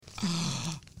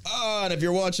Oh, and if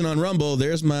you're watching on Rumble,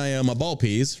 there's my my ball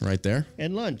peas right there.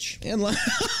 And lunch. And lunch.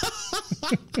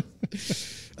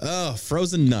 Oh,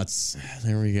 frozen nuts.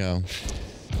 There we go.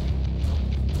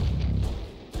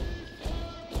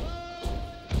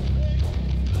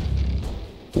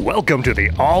 Welcome to the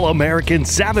All-American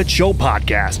Savage Show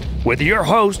podcast with your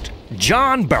host,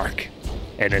 John Burke,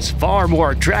 and his far more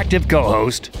attractive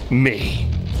co-host, me.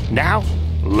 Now,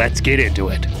 let's get into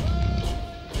it.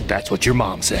 That's what your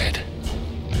mom said.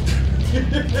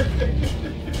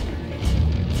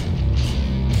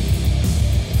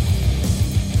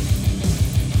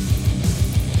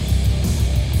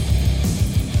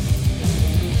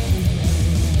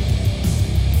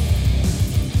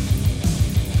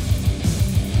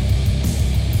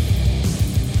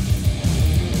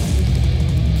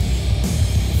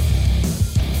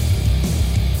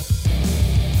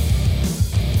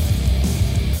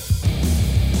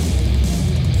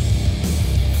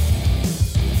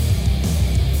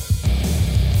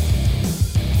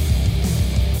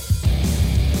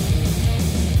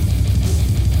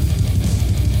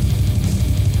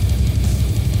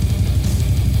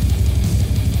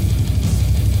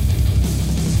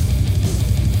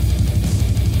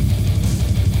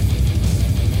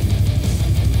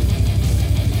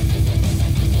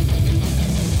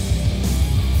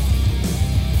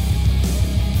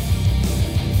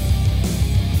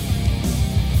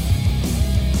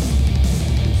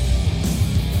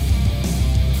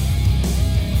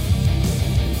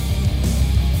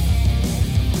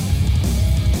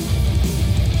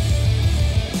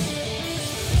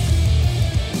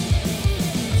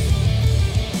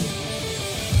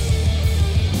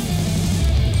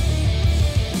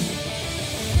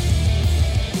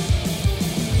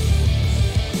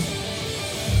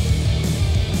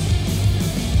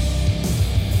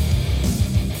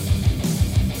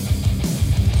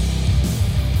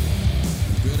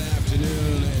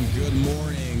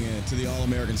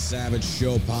 Savage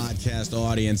Show podcast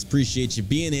audience. Appreciate you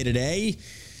being here today.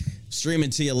 Streaming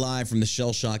to you live from the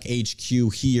Shell Shock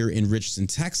HQ here in Richardson,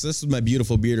 Texas, with my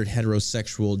beautiful bearded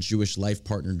heterosexual Jewish life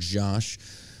partner Josh,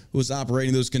 who was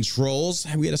operating those controls.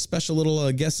 We had a special little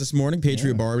guest this morning,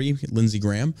 Patriot Barbie, Lindsey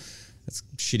Graham. That's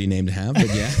a shitty name to have, but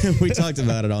yeah, we talked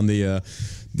about it on the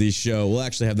show. We'll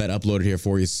actually have that uploaded here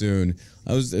for you soon.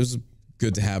 It was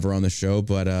good to have her on the show,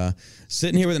 but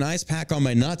sitting here with an ice pack on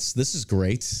my nuts. This is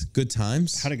great. Good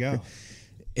times. How'd it go?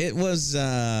 It was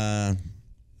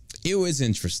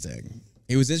interesting.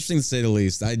 It was interesting to say the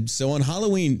least. So on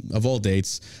Halloween of all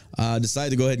dates, decided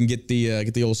to go ahead and get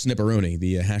the old snipperoonie,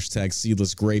 the hashtag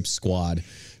seedless grape squad.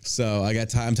 So I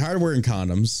got I'm tired of wearing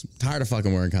condoms. Tired of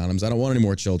fucking wearing condoms. I don't want any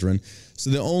more children.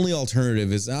 So the only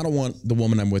alternative is I don't want the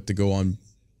woman I'm with to go on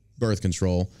birth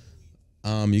control.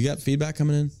 You got feedback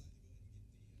coming in?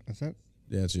 What's that?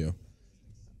 Yeah, it's you.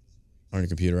 On your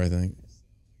computer, I think.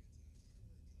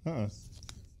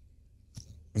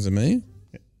 Is it me?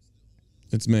 Yeah.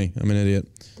 It's me. I'm an idiot.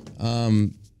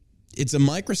 It's a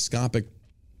microscopic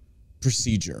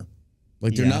procedure.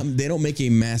 Like they don't make a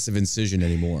massive incision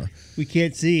anymore. We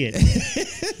can't see it.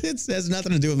 It has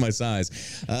nothing to do with my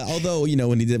size. Although, you know,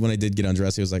 when I did get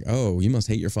undressed, he was like, "Oh, you must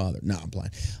hate your father." No, I'm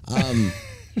playing.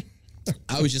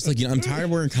 I was just like, you know, I'm tired of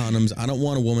wearing condoms. I don't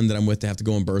want a woman that I'm with to have to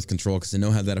go on birth control because I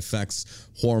know how that affects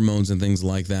hormones and things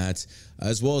like that,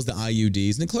 as well as the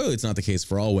IUDs. And clearly it's not the case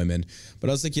for all women.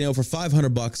 But I was like, you know, for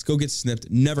 $500, go get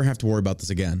snipped. Never have to worry about this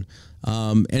again.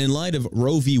 And in light of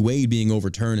Roe v. Wade being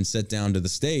overturned and sent down to the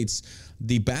states,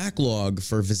 the backlog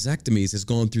for vasectomies has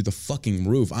gone through the fucking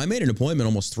roof. I made an appointment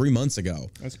almost 3 months ago.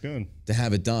 That's good. To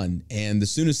have it done. And the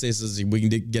soonest they says we can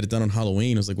get it done on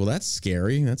Halloween, I was like, well, that's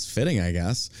scary. That's fitting, I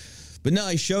guess. But no,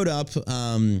 I showed up.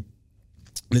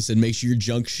 They said, make sure your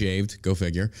junk's shaved. Go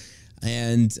figure.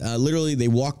 And literally, they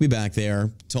walked me back there,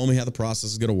 told me how the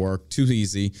process is going to work. Too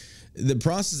easy. The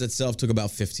process itself took about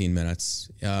 15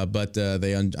 minutes. But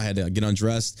I had to get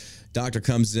undressed. Doctor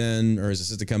comes in, or his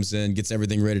assistant comes in, gets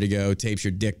everything ready to go, tapes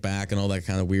your dick back and all that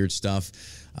kind of weird stuff.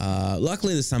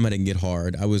 Luckily, this time I didn't get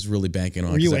hard. I was really banking on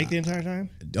it. Were you awake the entire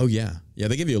time? Oh, yeah. Yeah,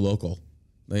 they give you a local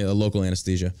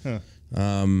anesthesia. Huh.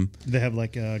 They have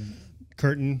like a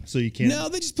curtain so you can't. No,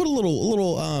 they just put a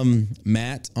little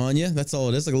mat on you. That's all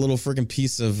it is. Like a little freaking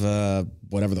piece of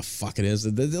whatever the fuck it is.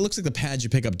 It looks like the pads you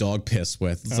pick up dog piss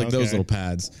with. It's like those little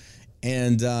pads.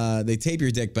 And they tape your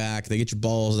dick back. They get your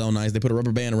balls all nice. They put a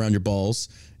rubber band around your balls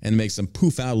and makes them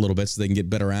poof out a little bit so they can get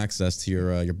better access to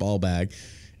your ball bag.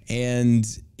 And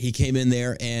he came in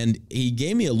there and he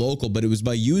gave me a local, but it was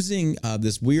by using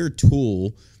this weird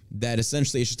tool that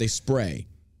essentially is just a spray.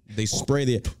 They spray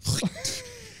the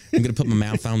I'm gonna put my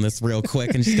mouth on this real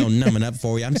quick and just go numb it up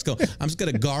for you. I'm just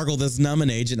gonna gargle this numbing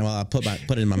agent while I put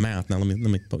it in my mouth. Now let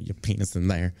me put your penis in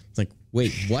there. It's like,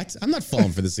 wait, what? I'm not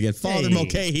falling for this again. Father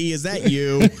Mulcahy, is that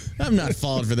you? I'm not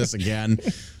falling for this again.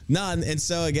 No, and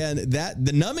so again,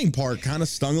 the numbing part kind of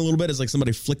stung a little bit. It's like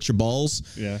somebody flicked your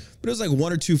balls. Yeah. But it was like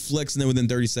 1 or 2 flicks, and then within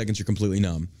 30 seconds, you're completely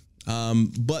numb.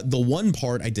 But the one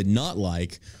part I did not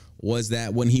like was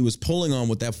that when he was pulling on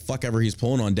what that fuck ever he's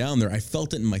pulling on down there, I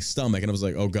felt it in my stomach, and I was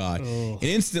like, oh God. Oh. And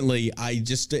instantly,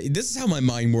 this is how my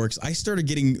mind works. I started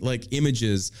getting like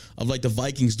images of like the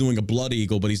Vikings doing a blood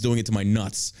eagle, but he's doing it to my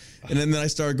nuts. And then I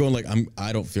started going like,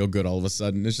 I don't feel good all of a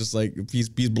sudden. It's just like, he's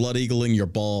blood eagling your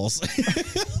balls.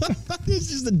 It's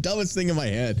just the dumbest thing in my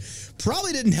head.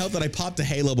 Probably didn't help that I popped a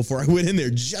Halo before I went in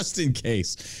there just in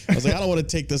case. I was like, I don't want to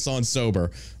take this on sober.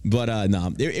 But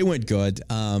no, it went good.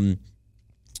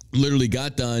 Literally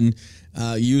got done,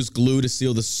 used glue to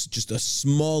seal this, just a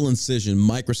small incision,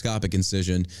 microscopic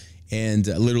incision, and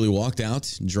literally walked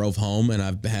out, drove home, and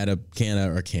I've had a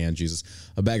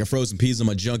bag of frozen peas in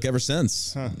my junk ever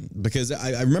since. Huh. Because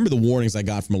I remember the warnings I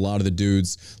got from a lot of the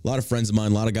dudes, a lot of friends of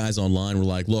mine, a lot of guys online were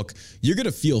like, look, you're going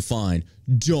to feel fine.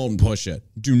 Don't push it.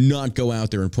 Do not go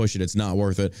out there and push it. It's not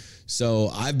worth it. So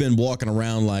I've been walking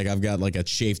around like I've got like a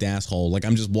chafed asshole. Like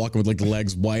I'm just walking with like the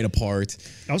legs wide apart.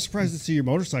 I was surprised to see your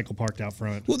motorcycle parked out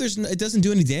front. Well, it doesn't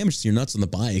do any damage to your nuts on the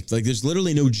bike. Like there's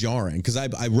literally no jarring. Because I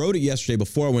rode it yesterday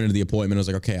before I went into the appointment. I was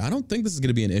like, okay, I don't think this is going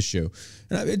to be an issue.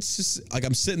 And it's just like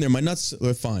I'm sitting there. My nuts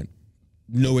are fine.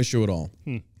 No issue at all.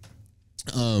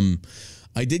 I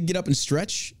did get up and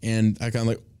stretch, and I kind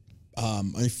of like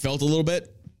I felt a little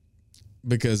bit.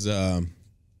 Because, how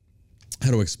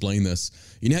do I explain this?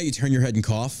 You know how you turn your head and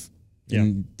cough?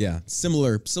 Yeah.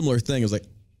 Similar thing. It was like,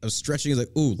 I was stretching. I was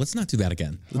like, ooh, let's not do that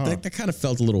again. Huh. That kind of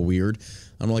felt a little weird. I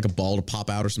don't know, like a ball to pop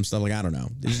out or some stuff. Like, I don't know.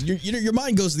 Your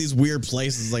mind goes to these weird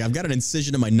places. Like, I've got an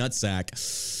incision in my nutsack.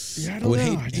 Yeah, I don't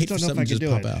know. I just don't know if I could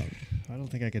do it. Out. I don't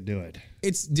think I could do it.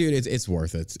 It's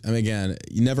worth it. I mean, again,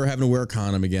 you never having to wear a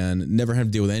condom again. Never have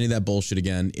to deal with any of that bullshit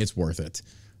again. It's worth it.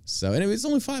 So, anyway, it's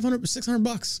only $500,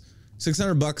 $600.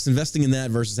 $600 investing in that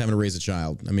versus having to raise a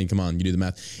child. I mean, come on, you do the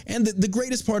math. And the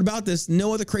greatest part about this,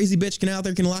 no other crazy bitch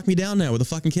can lock me down now with a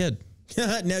fucking kid.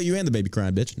 Now you and the baby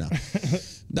crying bitch. No,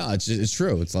 it's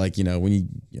true. It's like, when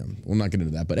we're not getting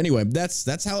into that. But anyway,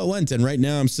 that's how it went. And right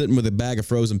now I'm sitting with a bag of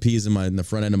frozen peas in the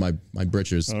front end of my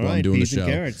britches while I'm doing the show.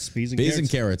 Peas and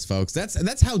carrots, folks.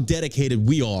 That's how dedicated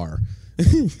we are at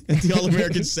the All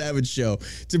American Savage Show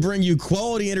to bring you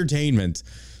quality entertainment.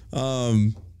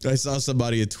 I saw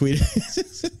somebody had tweeted.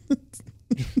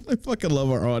 I fucking love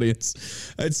our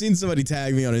audience. I'd seen somebody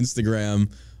tag me on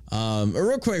Instagram.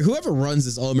 Real quick, whoever runs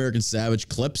this All American Savage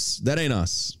clips, that ain't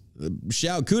us.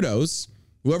 Shout kudos.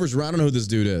 Whoever's I don't know who this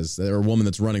dude is, or woman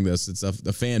that's running this. It's a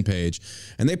fan page.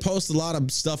 And they post a lot of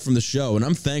stuff from the show, and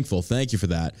I'm thankful. Thank you for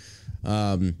that.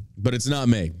 But it's not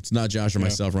me. It's not Josh or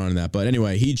myself running that. But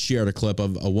anyway, he'd shared a clip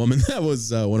of a woman that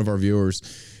was one of our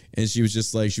viewers. And she was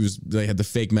just like, they had the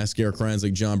fake mascara crying.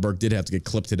 Like, John Burke did have to get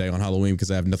clipped today on Halloween because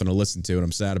I have nothing to listen to, and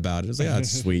I'm sad about it. I was like, oh,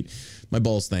 that's sweet. My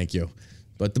balls, thank you.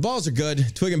 But the balls are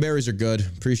good. Twig and berries are good.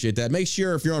 Appreciate that. Make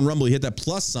sure if you're on Rumble, you hit that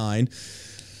plus sign.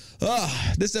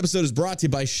 This episode is brought to you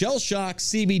by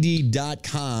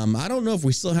ShellshockCBD.com. I don't know if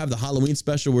we still have the Halloween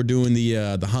special. We're doing the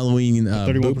Halloween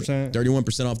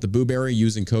 31% off the Booberry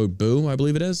using code BOO, I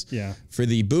believe it is. Yeah. For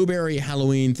the Booberry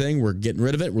Halloween thing, we're getting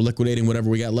rid of it. We're liquidating whatever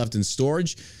we got left in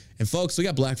storage. And folks, we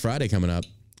got Black Friday coming up.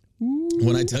 Ooh.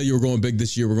 When I tell you we're going big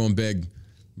this year, we're going big.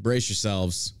 Brace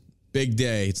yourselves. Big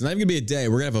day. It's not even going to be a day.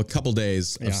 We're going to have a couple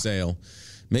days of sale.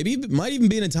 Maybe it might even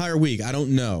be an entire week. I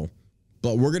don't know.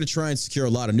 But we're going to try and secure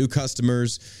a lot of new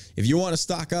customers. If you want to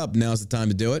stock up, now's the time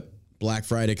to do it. Black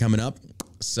Friday coming up.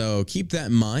 So keep that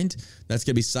in mind. That's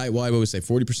going to be site-wide, what would we say,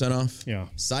 40% off? Yeah.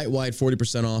 Site-wide,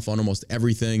 40% off on almost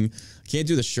everything. Can't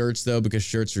do the shirts, though, because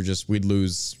shirts are just, we'd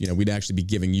lose, we'd actually be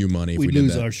giving you money if we did that. We'd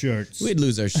lose our shirts. We'd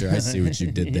lose our shirt. I see what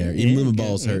you did there. Even when my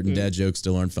balls hurt and dad jokes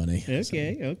still aren't funny.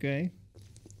 Okay.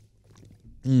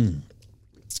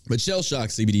 But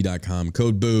ShellshockCBD.com,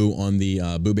 code BOO on the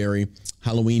Booberry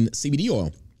Halloween CBD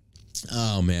oil.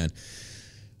 Oh, man.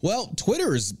 Well,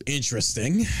 Twitter is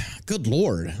interesting. Good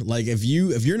Lord. Like, if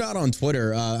you're not on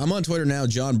Twitter, I'm on Twitter now,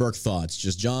 John Burke Thoughts.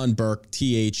 Just John Burke,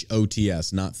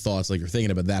 THOTS, not thoughts like you're thinking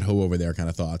about that hoe over there kind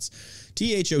of thoughts.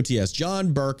 THOTS,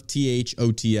 John Burke,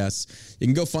 THOTS. You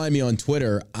can go find me on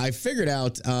Twitter. I figured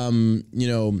out, I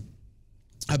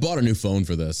bought a new phone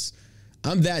for this.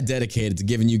 I'm that dedicated to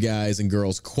giving you guys and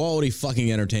girls quality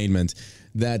fucking entertainment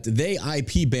that they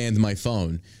IP banned my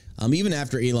phone. Even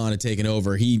after Elon had taken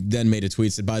over, he then made a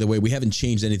tweet, said, by the way, we haven't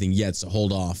changed anything yet, so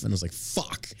hold off. And I was like,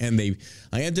 fuck. And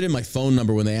I entered in my phone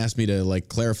number when they asked me to like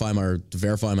to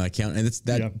verify my account. And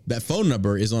that phone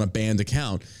number is on a banned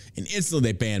account. And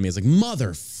instantly they banned me. It's like,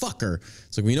 motherfucker.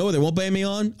 It's like, well, you know what they won't ban me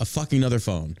on? A fucking other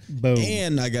phone. Boom.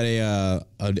 And I got a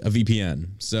VPN.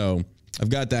 So I've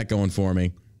got that going for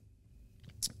me.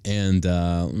 And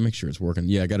let me make sure it's working.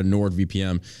 Yeah, I got a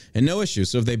NordVPN and no issue.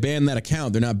 So if they ban that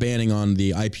account, they're not banning on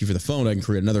the IP for the phone. I can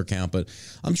create another account, but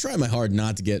I'm trying my hardest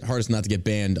not to get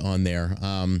banned on there.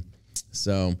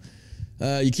 So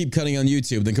you keep cutting on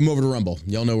YouTube, then come over to Rumble.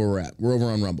 Y'all know where we're at. We're over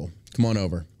on Rumble. Come on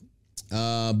over.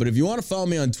 But if you want to follow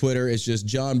me on Twitter, it's just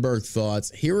John Burke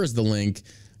Thoughts. Here is the link.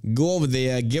 Go over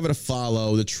there, give it a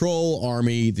follow. The troll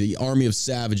army, the army of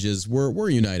savages, we're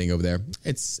uniting over there.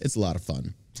 It's a lot of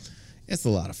fun. It's a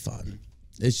lot of fun.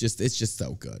 It's just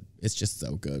so good. It's just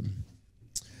so good.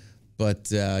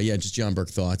 But yeah, just John Burke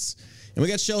Thoughts. And we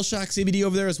got Shell Shock CBD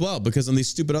over there as well, because on these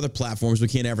stupid other platforms, we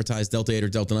can't advertise Delta 8 or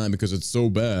Delta 9 because it's so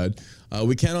bad.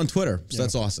 We can on Twitter, so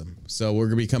that's awesome. So we're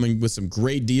going to be coming with some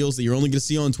great deals that you're only going to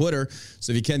see on Twitter.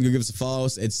 So if you can, go give us a follow.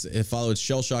 It's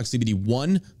Shell Shock CBD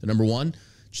 1, the number 1.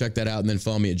 Check that out, and then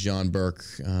follow me at John Burke.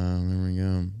 There we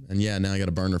go. And yeah, now I got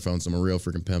a burner phone, so I'm a real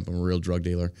freaking pimp. I'm a real drug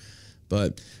dealer.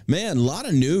 But, man, a lot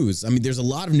of news. I mean, there's a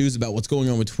lot of news about what's going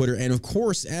on with Twitter. And, of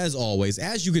course, as always,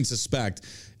 as you can suspect,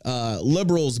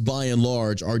 liberals, by and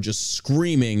large, are just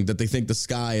screaming that they think the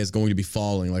sky is going to be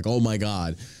falling. Like, oh, my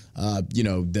God.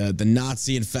 The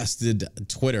Nazi-infested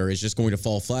Twitter is just going to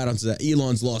fall flat onto that.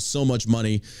 Elon's lost so much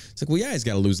money. It's like, well, yeah, he's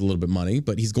got to lose a little bit of money,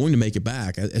 but he's going to make it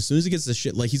back. As soon as he gets the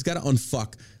shit, like, he's got to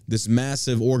unfuck this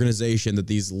massive organization that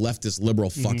these leftist liberal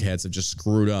fuckheads have just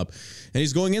screwed up. And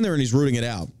he's going in there and he's rooting it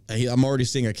out. I'm already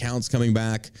seeing accounts coming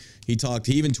back. He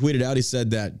even tweeted out, he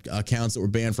said that accounts that were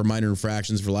banned for minor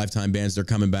infractions for lifetime bans, they're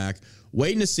coming back.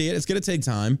 Waiting to see it. It's going to take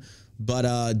time.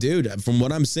 But, dude, from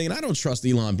what I'm seeing, I don't trust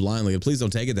Elon blindly. Please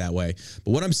don't take it that way.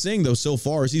 But what I'm seeing, though, so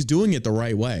far is he's doing it the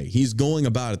right way. He's going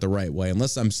about it the right way,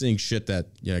 unless I'm seeing shit that,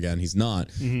 again, he's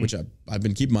not, which I've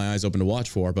been keeping my eyes open to watch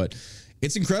for. But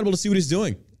it's incredible to see what he's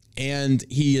doing. And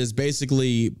he has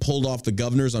basically pulled off the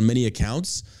governors on many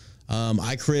accounts.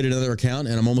 I created another account,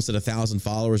 and I'm almost at 1,000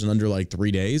 followers in under,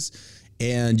 3 days.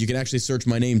 And you can actually search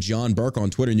my name, John Burke, on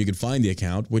Twitter, and you can find the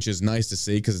account, which is nice to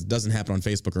see because it doesn't happen on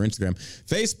Facebook or Instagram.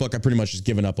 Facebook, I pretty much just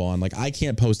given up on. Like, I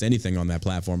can't post anything on that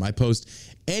platform. I post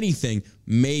anything,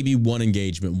 maybe one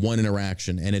engagement, one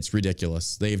interaction, and it's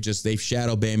ridiculous. They've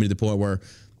shadow banned me to the point where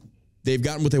they've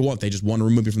gotten what they want. They just want to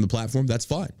remove me from the platform. That's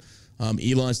fine.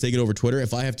 Elon's taking over Twitter.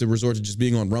 If I have to resort to just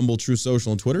being on Rumble, True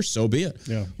Social, and Twitter, so be it.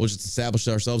 Yeah. We'll just establish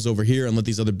ourselves over here and let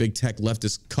these other big tech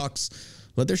leftist cucks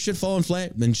let their shit fall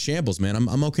in shambles, man.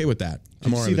 I'm okay with that.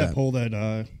 Did you see that poll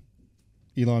that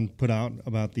Elon put out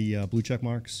about the blue check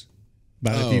marks?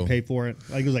 About if you pay for it.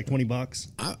 I think it was like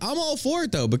 $20. I'm all for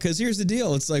it, though, because here's the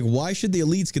deal. It's like, why should the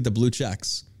elites get the blue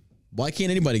checks? Why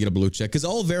can't anybody get a blue check? Because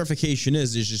all verification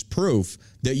is just proof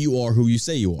that you are who you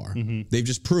say you are. They've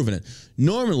just proven it.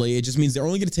 Normally, it just means they're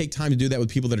only going to take time to do that with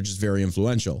people that are just very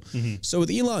influential. So with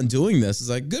Elon doing this, it's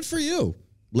like, good for you.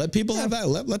 Let people have that.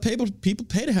 Let people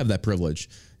pay to have that privilege.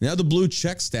 Now the blue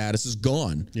check status is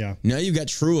gone. Yeah. Now you've got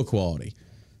true equality.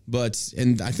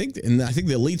 And I think the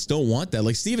elites don't want that.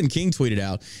 Like Stephen King tweeted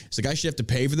out, it's like, I should have to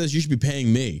pay for this. You should be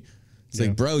paying me. It's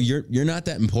like, bro, you're not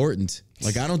that important.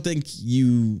 Like, I don't think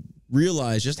you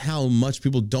realize just how much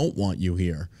people don't want you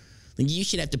here. Like, you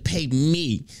should have to pay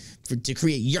me to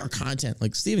create your content.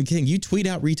 Like, Stephen King, you tweet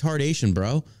out retardation,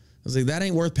 bro. I was like, that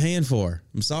ain't worth paying for.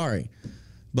 I'm sorry.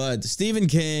 But Stephen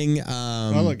King...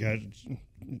 look,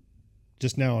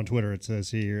 just now on Twitter, it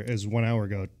says here, as 1 hour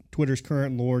ago, Twitter's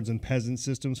current lords and peasant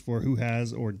systems for who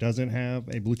has or doesn't have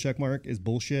a blue check mark is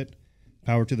bullshit.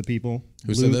 Power to the people.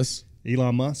 Who said this?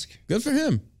 Elon Musk. Good for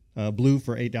him. Blue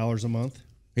for $8 a month.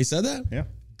 He said that? Yeah.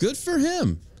 Good for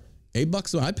him.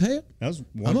 $8, I pay it. That was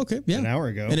I'm okay. Yeah. An hour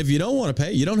ago. And if you don't want to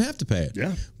pay, you don't have to pay it.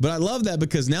 Yeah. But I love that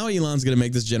because now Elon's going to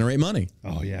make this generate money.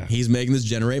 Oh, yeah. He's making this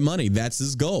generate money. That's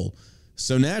his goal.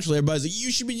 So naturally, everybody's like,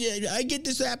 you should be, I get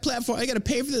that platform. I got to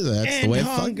pay for this. That's and the way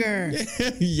hunger.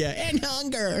 Yeah, and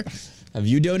hunger. Have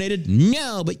you donated?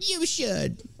 No, but you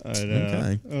should.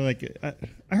 Okay.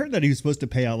 I heard that he was supposed to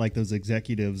pay out like those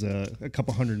executives a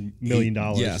couple $100 million.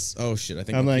 Yes. Oh, shit. I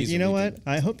think I'm like, you know what?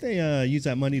 I hope they use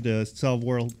that money to solve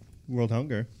world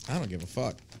hunger. I don't give a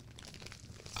fuck.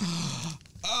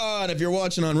 And if you're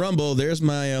watching on Rumble, there's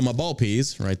my ball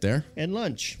peas right there. And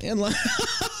lunch.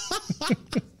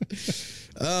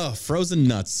 Oh, frozen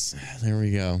nuts. There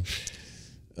we go.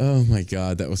 Oh my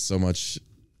God, that was so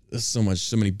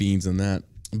many beans in that.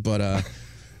 But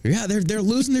Yeah, they're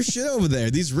losing their shit over there.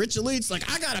 These rich elites, like,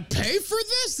 I gotta pay for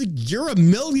this? Like, you're a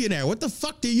millionaire. What the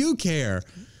fuck do you care?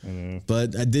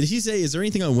 But did he say, is there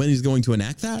anything on when he's going to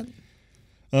enact that?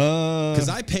 Because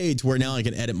I paid to where now I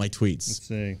can edit my tweets. Let's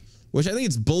see. Which I think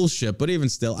it's bullshit, but even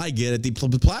still, I get it.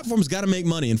 The platform's got to make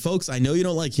money. And folks, I know you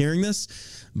don't like hearing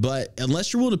this, but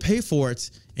unless you're willing to pay for it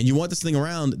and you want this thing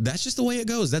around, that's just the way it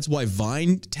goes. That's why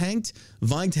Vine tanked.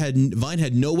 Vine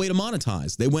had no way to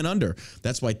monetize. They went under.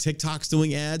 That's why TikTok's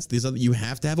doing ads. You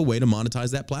have to have a way to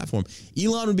monetize that platform.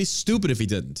 Elon would be stupid if he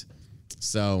didn't.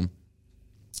 So,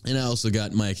 and I also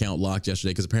got my account locked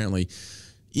yesterday because apparently,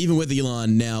 even with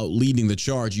Elon now leading the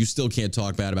charge, you still can't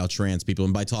talk bad about trans people.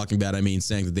 And by talking bad, I mean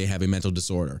saying that they have a mental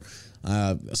disorder.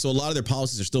 So a lot of their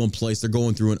policies are still in place. They're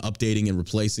going through and updating and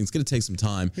replacing. It's going to take some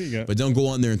time. But don't go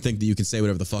on there and think that you can say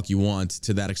whatever the fuck you want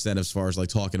to that extent as far as like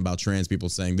talking about trans people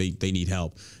saying they need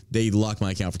help. They locked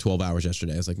my account for 12 hours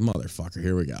yesterday. I was like, motherfucker,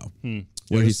 here we go.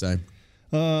 What did he say?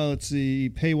 Let's see.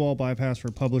 Paywall bypass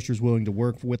for publishers willing to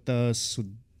work with us.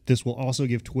 This will also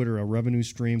give Twitter a revenue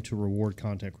stream to reward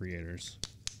content creators.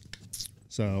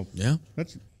 So yeah,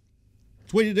 that's the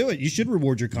way to do it. You should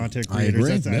reward your content creators.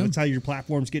 I agree. That's how your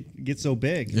platforms get so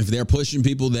big. If they're pushing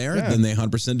people there, then they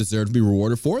 100% deserve to be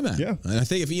rewarded for that. Yeah. And I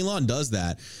think if Elon does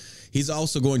that, he's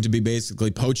also going to be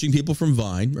basically poaching people from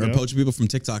Vine or poaching people from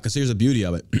TikTok. Because here's the beauty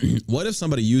of it. What if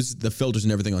somebody used the filters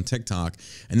and everything on TikTok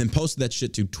and then posted that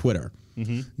shit to Twitter?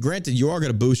 Granted, you are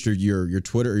going to boost your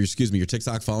Twitter, or your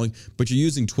TikTok following, but you're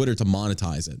using Twitter to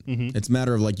monetize it. It's a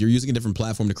matter of like you're using a different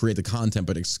platform to create the content,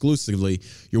 but exclusively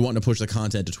you're wanting to push the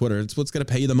content to Twitter. It's what's going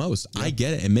to pay you the most. Yeah. I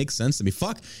get it. It makes sense to me.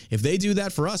 Fuck, if they do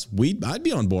that for us, I'd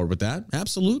be on board with that.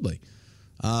 Absolutely.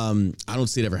 I don't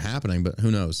see it ever happening, but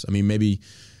who knows? I mean, maybe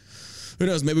we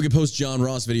could post John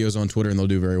Ross videos on Twitter and they'll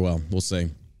do very well. We'll see.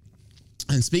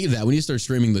 And speaking of that, we need to start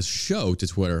streaming this show to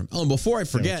Twitter. Oh, and before I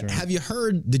forget, have you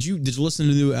heard? Did you listen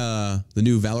to the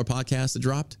new Valor podcast that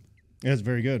dropped? Yeah, it's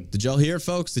very good. Did y'all hear it,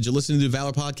 folks? Did you listen to the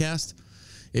Valor podcast?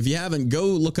 If you haven't, go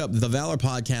look up the Valor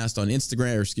podcast on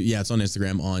Instagram. It's on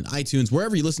Instagram, on iTunes,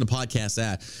 wherever you listen to podcasts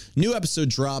at. New episode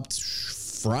dropped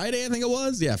Friday, I think it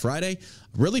was. Yeah, Friday.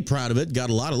 Really proud of it. Got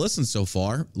a lot of listens so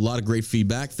far. A lot of great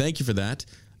feedback. Thank you for that.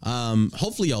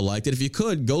 Hopefully y'all liked it. If you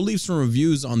could, go leave some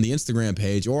reviews on the Instagram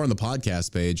page or on the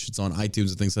podcast page. It's on iTunes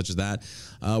and things such as that,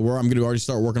 where I'm going to already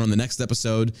start working on the next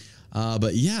episode.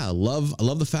 But yeah, I love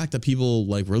the fact that people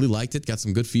like really liked it, got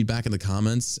some good feedback in the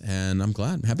comments, and I'm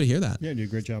glad. I'm happy to hear that. Yeah, you did a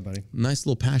great job, buddy. Nice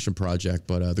little passion project,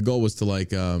 but the goal was to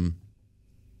like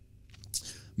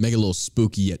make a little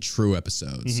spooky yet true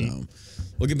episode. So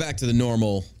we'll get back to the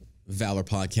normal Valor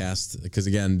podcast, because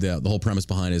again, the whole premise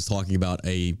behind it is talking about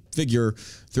a figure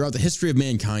throughout the history of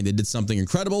mankind that did something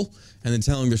incredible and then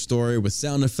telling their story with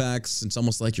sound effects. It's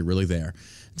almost like you're really there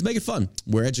to make it fun,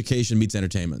 where education meets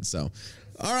entertainment. So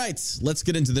all right, let's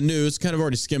get into the news. Kind of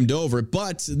already skimmed over it,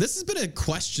 but this has been a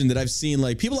question that I've seen,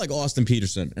 like people like Austin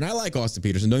Peterson, and I like Austin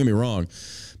Peterson, don't get me wrong,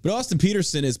 but Austin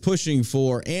Peterson is pushing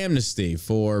for amnesty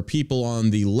for people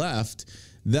on the left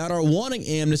that are wanting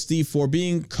amnesty for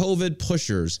being COVID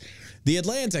pushers. The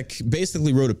Atlantic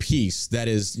basically wrote a piece that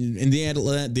is, in the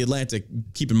Atlantic,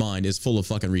 keep in mind, is full of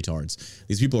fucking retards.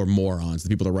 These people are morons. The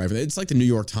people that write, it's like the New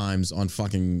York Times on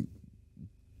fucking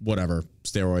whatever,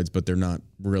 steroids, but they're not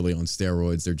really on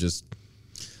steroids. They're just,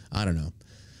 I don't know.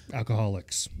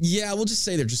 Alcoholics. Yeah, we'll just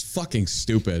say they're just fucking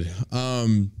stupid.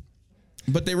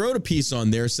 But they wrote a piece on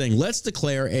there saying, let's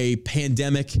declare a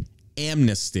pandemic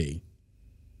amnesty.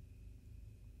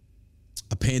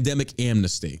 A pandemic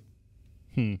amnesty.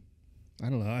 I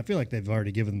don't know. I feel like they've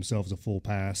already given themselves a full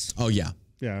pass. Oh, yeah.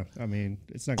 Yeah, I mean,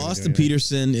 it's not going to Austin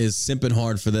Peterson is simping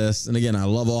hard for this. And again, I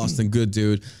love Austin. Good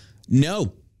dude.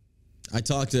 No. I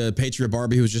talked to Patriot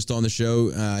Barbie, who was just on the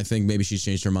show. I think maybe she's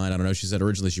changed her mind. I don't know. She said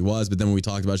originally she was, but then when we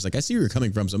talked about it, she's like, I see where you're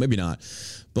coming from, so maybe not.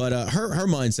 But her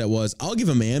mindset was, I'll give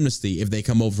them amnesty if they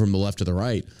come over from the left to the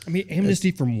right. I mean,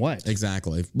 amnesty from what?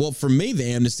 Exactly. Well, for me, the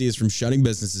amnesty is from shutting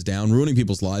businesses down, ruining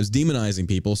people's lives, demonizing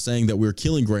people, saying that we're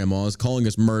killing grandmas, calling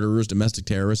us murderers, domestic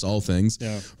terrorists, all things,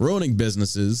 ruining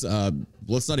businesses.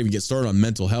 Let's not even get started on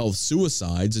mental health,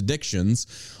 suicides,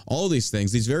 addictions, all these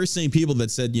things. These very same people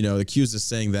that said, accused us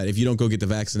saying that if you don't go get the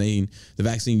vaccine,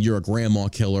 you're a grandma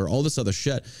killer, all this other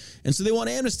shit. And so they want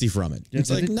amnesty from it. It's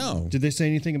like, no. Did they say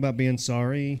anything about being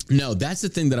sorry? No, that's the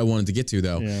thing that I wanted to get to,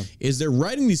 though, is they're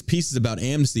writing these pieces about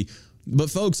amnesty. But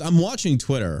folks, I'm watching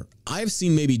Twitter. I've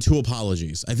seen maybe 2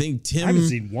 apologies. I think Tim. I haven't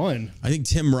seen one. I think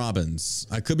Tim Robbins.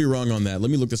 I could be wrong on that.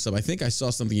 Let me look this up. I think I saw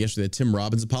something yesterday that Tim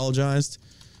Robbins apologized.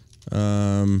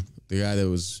 The guy that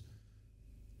was,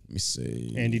 let me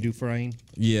see. Andy Dufresne?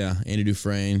 Yeah, Andy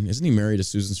Dufresne. Isn't he married to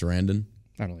Susan Sarandon?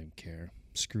 I don't even care.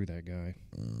 Screw that guy.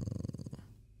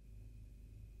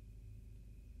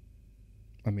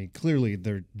 I mean, clearly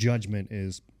their judgment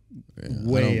is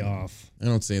way off. I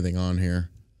don't see anything on here.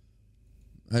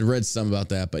 I'd read some about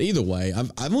that, but either way,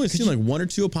 I've only seen like one or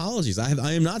two apologies.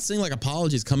 I am not seeing like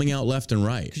apologies coming out left and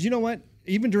right. Because you know what?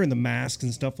 Even during the masks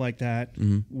and stuff like that,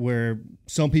 where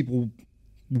some people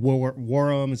wore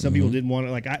them and some people didn't want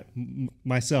to. Like I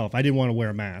didn't want to wear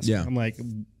a mask. Yeah. I'm like,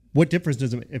 what difference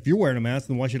does it? If you're wearing a mask,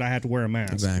 then why should I have to wear a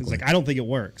mask? Exactly. It's like I don't think it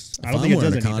works. If I don't think it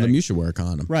does a condom, anything. you should wear a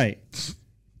condom. Right.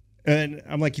 And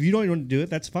I'm like, if you don't want to do it,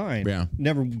 that's fine. Yeah.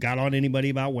 Never got on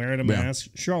anybody about wearing a mask.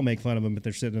 Sure, I'll make fun of them if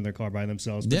they're sitting in their car by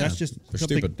themselves. But that's just they're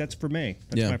something stupid. that's for me.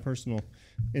 That's my personal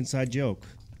inside joke.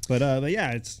 But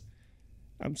yeah,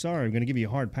 I'm sorry. I'm going to give you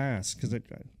a hard pass because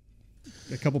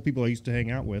a couple people I used to hang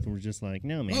out with were just like,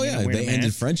 no, man. Oh, yeah. They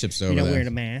ended friendships over You're not there. wearing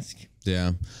a mask.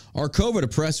 Yeah. Our COVID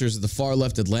oppressors at the far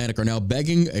left Atlantic are now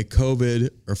begging for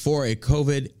a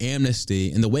COVID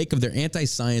amnesty in the wake of their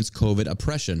anti-science COVID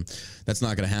oppression. That's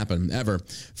not going to happen, ever.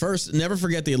 First, never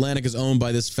forget the Atlantic is owned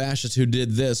by this fascist who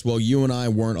did this while you and I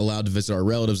weren't allowed to visit our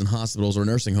relatives in hospitals or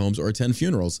nursing homes or attend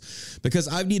funerals. Because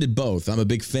I've needed both. I'm a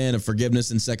big fan of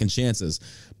forgiveness and second chances.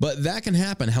 But that can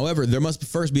happen. However, there must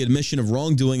first be admission of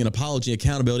wrongdoing and apology,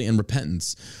 accountability, and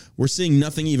repentance. We're seeing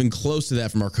nothing even close to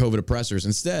that from our COVID oppressors.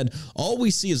 Instead, all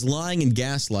we see is lying and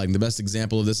gaslighting. The best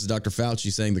example of this is Dr.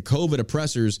 Fauci saying the COVID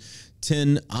oppressors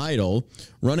tin idle,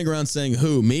 running around saying,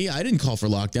 who, me? I didn't call for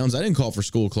lockdowns. I didn't call for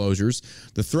school closures.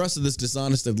 The thrust of this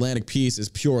dishonest Atlantic piece is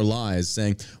pure lies,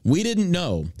 saying, we didn't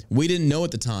know. We didn't know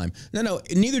at the time. No,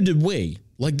 neither did we.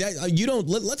 Like that, you don't.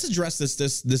 Let's address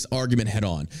this argument head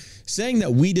on. Saying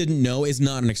that we didn't know is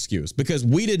not an excuse because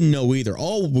we didn't know either.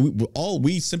 All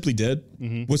we simply did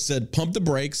was said, pump the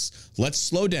brakes. Let's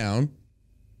slow down.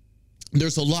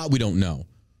 There's a lot we don't know.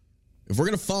 If we're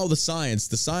gonna follow the science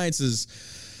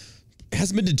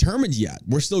hasn't been determined yet.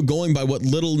 We're still going by what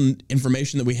little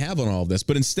information that we have on all of this.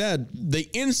 But instead, they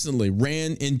instantly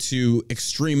ran into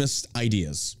extremist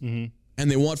ideas, and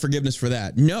they want forgiveness for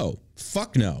that. No,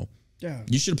 fuck no. Yeah.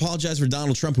 You should apologize for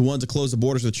Donald Trump, who wanted to close the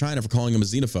borders with China for calling him a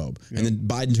xenophobe. And then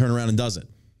Biden turned around and does it.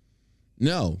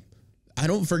 No, I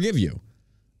don't forgive you.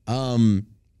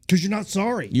 Because you're not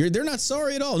sorry. They're not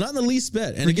sorry at all. Not in the least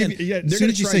bit. And again, as soon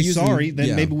as you say sorry,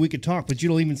 then maybe we could talk. But you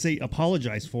don't even say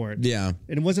apologize for it. Yeah.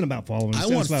 And it wasn't about following. I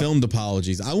want filmed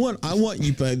apologies. I want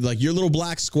you, like your little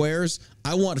black squares,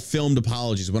 I want filmed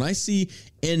apologies. When I see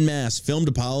en masse filmed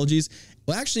apologies,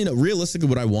 well, actually, no, realistically,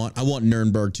 what I want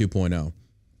Nuremberg 2.0.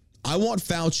 I want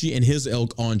Fauci and his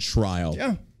ilk on trial.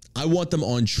 Yeah. I want them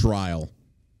on trial.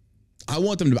 I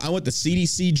want the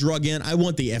CDC drug in. I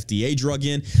want the FDA drug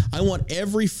in. I want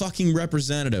every fucking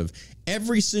representative,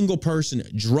 every single person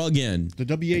drug in. The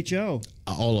WHO.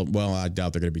 I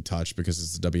doubt they're going to be touched because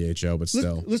it's the WHO, but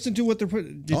still. Listen to what they're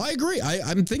putting. I agree.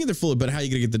 I'm thinking they're full of, but how are you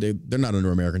going to get they're not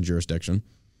under American jurisdiction.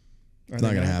 It's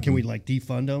not going to happen. Can we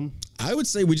defund them? I would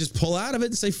say we just pull out of it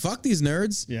and say, fuck these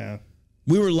nerds. Yeah.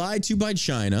 We were lied to by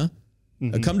China.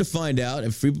 Come to find out,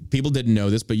 if people didn't know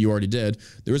this, but you already did,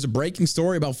 there was a breaking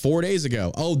story about 4 days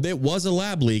ago. Oh, there was a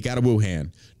lab leak out of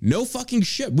Wuhan. No fucking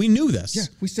shit. We knew this. Yeah,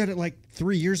 we said it like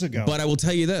 3 years ago. But I will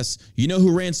tell you this. You know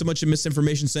who ran so much of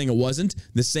misinformation saying it wasn't?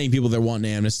 The same people that want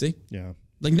an amnesty. Yeah.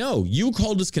 Like, no, you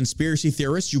called us conspiracy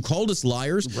theorists. You called us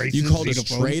liars. Racist, you called us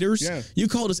xenophobes. traitors. Yeah. You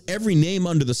called us every name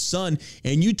under the sun.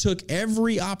 And you took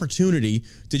every opportunity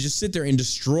to just sit there and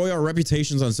destroy our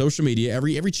reputations on social media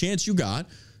every chance you got.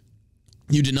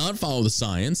 You did not follow the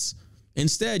science.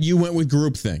 Instead, you went with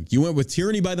groupthink. You went with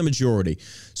tyranny by the majority.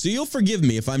 So you'll forgive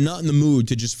me if I'm not in the mood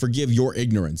to just forgive your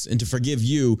ignorance and to forgive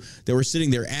you that we're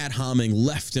sitting there ad homing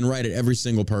left and right at every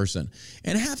single person.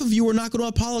 And half of you are not going to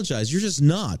apologize. You're just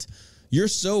not. You're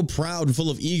so proud and full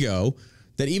of ego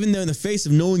that even though in the face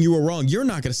of knowing you were wrong, you're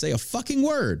not going to say a fucking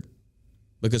word.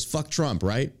 Because fuck Trump,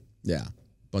 right? Yeah,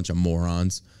 bunch of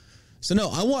morons. So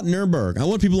no, I want Nuremberg. I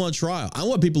want people on trial. I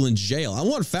want people in jail. I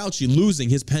want Fauci losing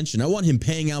his pension. I want him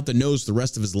paying out the nose the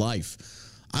rest of his life.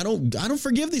 I don't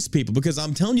forgive these people because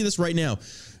I'm telling you this right now.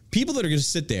 People that are going to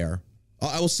sit there,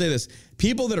 I will say this,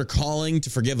 people that are calling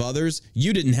to forgive others,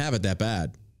 you didn't have it that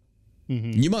bad.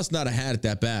 You must not have had it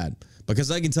that bad because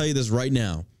I can tell you this right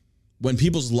now. When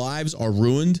people's lives are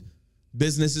ruined,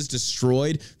 businesses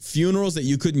destroyed, funerals that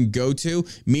you couldn't go to.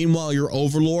 Meanwhile, your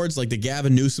overlords like the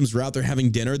Gavin Newsoms were out there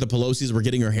having dinner. The Pelosi's were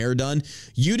getting her hair done.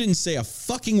 You didn't say a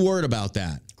fucking word about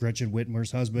that. Gretchen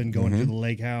Whitmer's husband going to the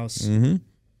lake house.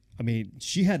 I mean,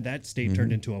 she had that state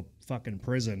turned into a fucking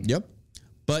prison. Yep.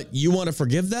 But you want to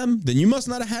forgive them? Then you must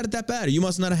not have had it that bad. Or you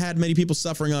must not have had many people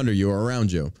suffering under you or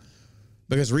around you.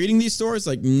 Because reading these stories,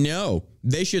 like, no,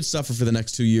 they should suffer for the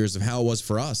next 2 years of how it was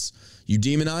for us. You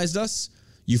demonized us.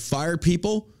 You fired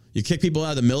people. You kicked people out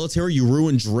of the military. You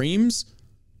ruined dreams.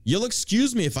 You'll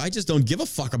excuse me if I just don't give a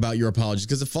fuck about your apologies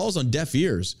because it falls on deaf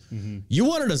ears. You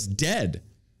wanted us dead.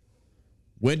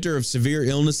 Winter of severe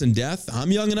illness and death.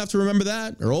 I'm young enough to remember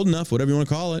that, or old enough, whatever you want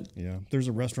to call it. Yeah. There's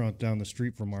a restaurant down the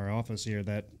street from our office here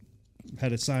that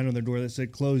had a sign on their door that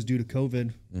said closed due to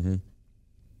COVID.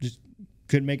 Just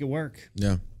couldn't make it work.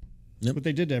 Yeah. That's what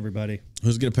they did to everybody.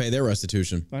 Who's going to pay their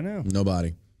restitution? I know.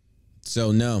 Nobody.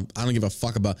 So, no, I don't give a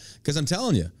fuck about, because I'm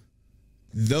telling you,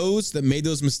 those that made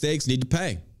those mistakes need to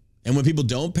pay. And when people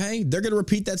don't pay, they're going to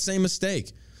repeat that same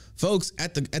mistake. Folks,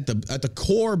 at the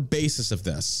core basis of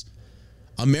this,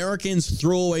 Americans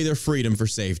throw away their freedom for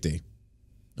safety.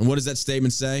 And what does that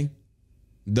statement say?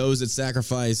 Those that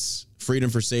sacrifice freedom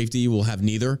for safety will have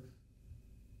neither.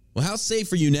 Well, how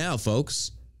safe are you now,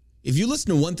 folks? If you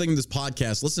listen to one thing in this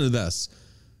podcast, listen to this.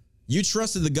 You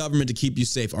trusted the government to keep you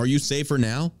safe. Are you safer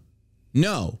now?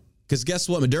 No. Because guess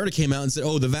what? Moderna came out and said,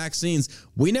 the vaccines,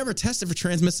 we never tested for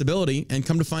transmissibility, and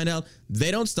come to find out,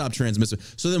 they don't stop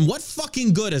transmissibility. So then what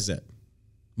fucking good is it?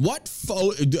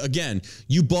 Again,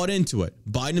 you bought into it.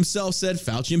 Biden himself said,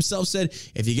 Fauci himself said,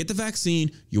 if you get the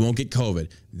vaccine, you won't get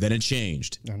COVID. Then it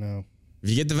changed. I know. If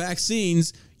you get the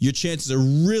vaccines, your chances are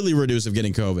really reduced of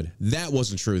getting COVID. That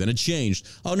wasn't true. Then it changed.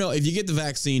 Oh, no, if you get the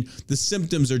vaccine, the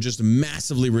symptoms are just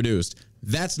massively reduced.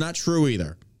 That's not true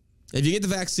either. If you get the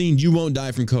vaccine, you won't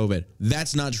die from COVID.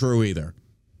 That's not true either.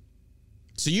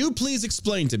 So you please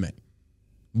explain to me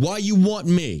why you want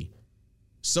me,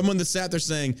 someone that sat there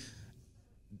saying,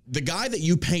 the guy that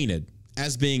you painted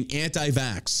as being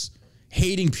anti-vax,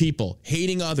 hating people,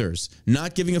 hating others,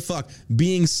 not giving a fuck,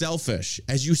 being selfish,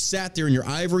 as you sat there in your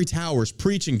ivory towers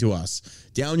preaching to us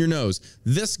down your nose,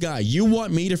 this guy, you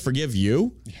want me to forgive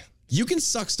you? Yeah. You can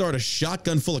start a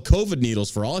shotgun full of COVID needles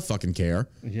for all I fucking care.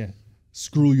 Yeah.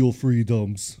 Screw your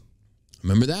freedoms.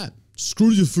 Remember that. Screw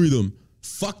your freedom.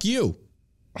 Fuck you.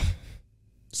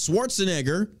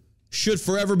 Schwarzenegger should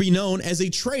forever be known as a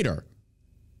traitor.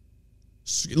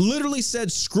 Literally said,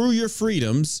 screw your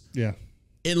freedoms. Yeah.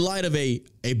 In light of a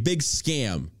big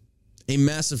scam, a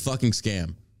massive fucking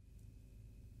scam.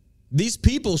 These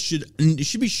people should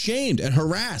be shamed and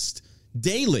harassed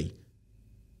daily.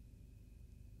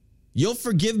 You'll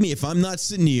forgive me if I'm not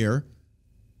sitting here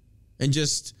and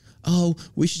just,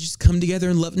 we should just come together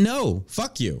and love. No,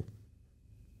 fuck you.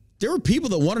 There were people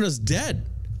that wanted us dead.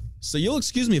 So you'll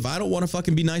excuse me if I don't want to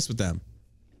fucking be nice with them.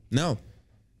 No.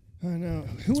 I know.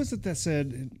 Who was it that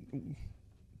said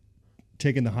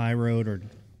taking the high road or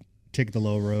take the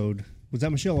low road? Was that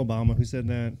Michelle Obama who said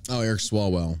that? Oh, Eric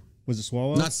Swalwell. Was it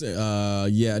Swalwell?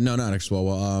 Not Eric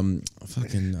Swalwell.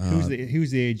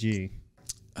 Who's the AG?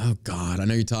 Oh God, I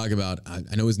know you're talking about.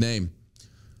 I know his name.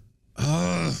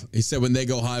 He said when they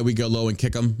go high, we go low and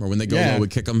kick them, or when they go low, we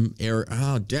kick them. Eric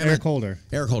Holder.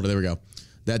 Eric Holder. There we go.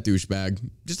 That douchebag.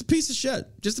 Just a piece of shit.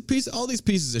 All these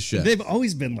pieces of shit. They've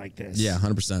always been like this. Yeah,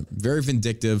 100%. Very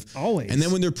vindictive. Always. And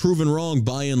then when they're proven wrong,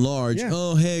 by and large,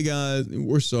 hey guys,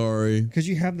 we're sorry. Because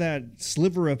you have that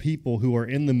sliver of people who are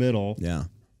in the middle. Yeah.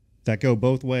 That go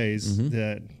both ways.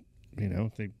 That,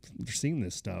 they're seeing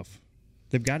this stuff.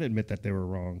 They've got to admit that they were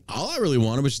wrong. All I really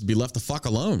wanted was just to be left the fuck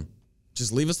alone.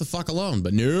 Just leave us the fuck alone.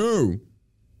 But no.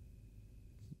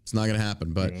 It's not going to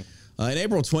happen. But... Yeah. In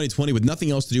April 2020, with nothing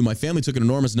else to do, my family took an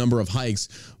enormous number of hikes.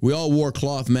 We all wore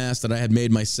cloth masks that I had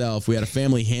made myself. We had a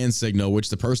family hand signal, which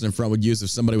the person in front would use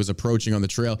if somebody was approaching on the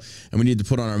trail, and we needed to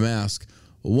put on our mask.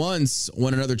 Once,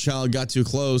 when another child got too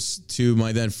close to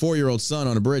my then 4-year-old son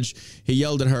on a bridge, he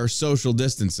yelled at her, social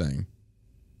distancing.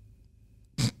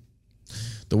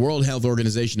 The World Health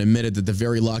Organization admitted that the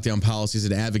very lockdown policies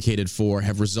it advocated for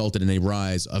have resulted in a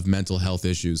rise of mental health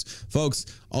issues. Folks,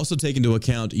 also take into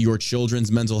account your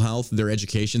children's mental health. Their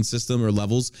education system or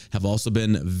levels have also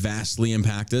been vastly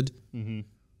impacted. And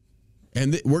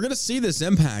we're going to see this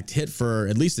impact hit for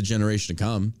at least a generation to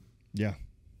come. Yeah.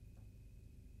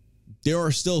 There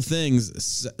are still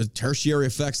things, tertiary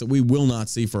effects that we will not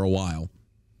see for a while.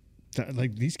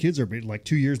 Like these kids are like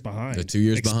 2 years behind. They're 2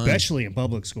 years behind. Especially in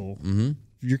public school.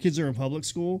 If your kids are in public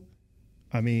school,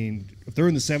 I mean, if they're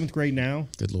in the 7th grade now,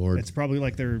 good Lord, it's probably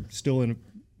like they're still at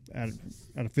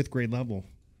a 5th grade level.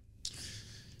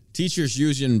 Teachers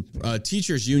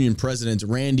Union President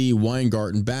Randy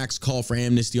Weingarten backs call for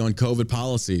amnesty on COVID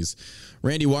policies.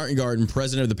 Randy Weingarten,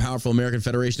 president of the powerful American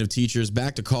Federation of Teachers,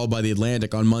 backed a call by The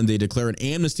Atlantic on Monday to declare an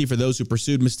amnesty for those who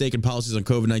pursued mistaken policies on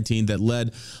COVID-19 that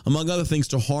led, among other things,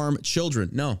 to harm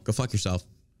children. No, go fuck yourself.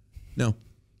 No.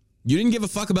 You didn't give a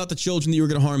fuck about the children that you were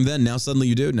going to harm then. Now suddenly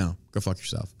you do? No, go fuck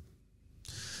yourself.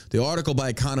 The article by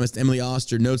economist Emily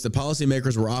Oster notes that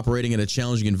policymakers were operating in a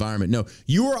challenging environment. No,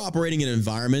 you were operating in an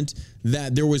environment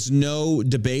that there was no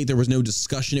debate, there was no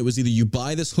discussion. It was either you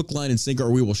buy this hook, line, and sinker,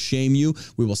 or we will shame you,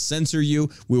 we will censor you,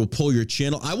 we will pull your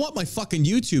channel. I want my fucking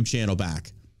YouTube channel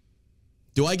back.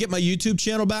 Do I get my YouTube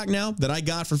channel back now that I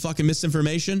got for fucking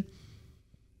misinformation?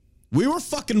 We were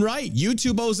fucking right.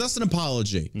 YouTube owes us an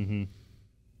apology. Mm-hmm.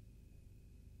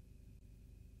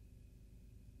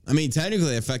 I mean,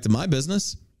 technically, it affected my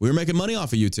business. We were making money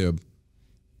off of YouTube.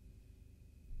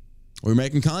 We were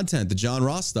making content, the John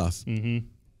Ross stuff. Mm-hmm.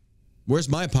 Where's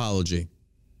my apology?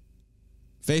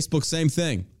 Facebook, same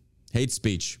thing. Hate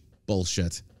speech.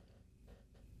 Bullshit.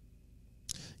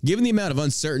 Given the amount of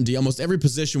uncertainty, almost every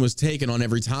position was taken on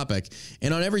every topic.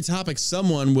 And on every topic,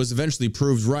 someone was eventually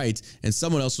proved right and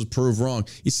someone else was proved wrong.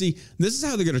 You see, this is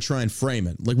how they're going to try and frame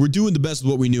it. Like, we're doing the best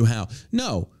with what we knew how.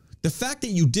 No. The fact that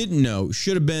you didn't know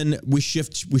should have been, we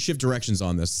shift directions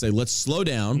on this. Say, let's slow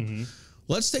down. Mm-hmm.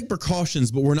 Let's take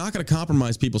precautions, but we're not going to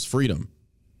compromise people's freedom.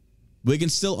 We can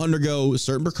still undergo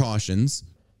certain precautions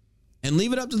and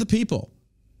leave it up to the people.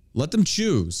 Let them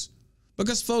choose.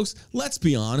 Because, folks, let's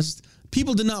be honest.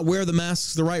 People did not wear the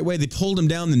masks the right way. They pulled them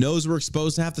down. The nose were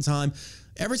exposed half the time.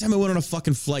 Every time I went on a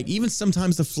fucking flight, even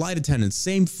sometimes the flight attendants,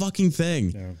 same fucking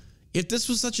thing. Yeah. If this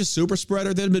was such a super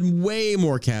spreader, there'd have been way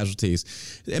more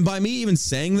casualties. And by me even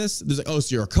saying this, there's like, oh,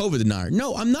 so you're a COVID denier.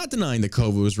 No, I'm not denying that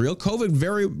COVID was real. COVID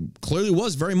very clearly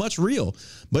was very much real,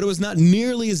 but it was not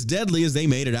nearly as deadly as they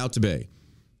made it out to be.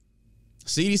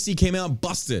 CDC came out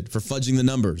busted for fudging the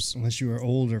numbers. Unless you were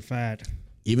old or fat.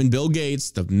 Even Bill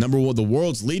Gates, the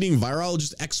world's leading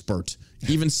virologist expert,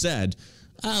 even said,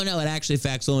 oh, no, it actually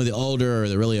affects only the older or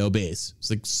the really obese.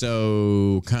 It's like,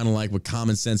 so kind of like what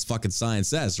common sense fucking science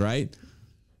says, right?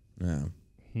 Yeah.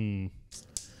 No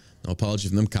apology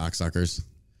from them cocksuckers.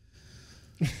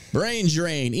 Brain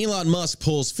drain. Elon Musk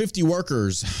pulls 50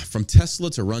 workers from Tesla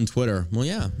to run Twitter. Well,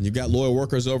 yeah, you've got loyal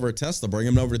workers over at Tesla. Bring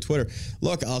them over to Twitter.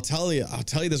 Look, I'll tell you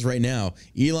this right now.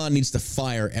 Elon needs to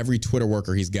fire every Twitter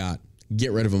worker he's got.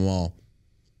 Get rid of them all.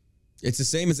 It's the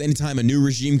same as any time a new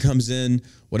regime comes in,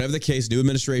 whatever the case, new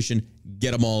administration,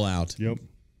 get them all out.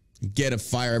 Yep.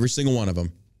 Fire every single one of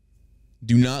them.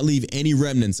 Do not leave any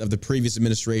remnants of the previous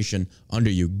administration under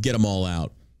you. Get them all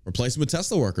out. Replace them with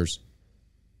Tesla workers.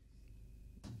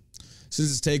 Since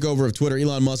his takeover of Twitter,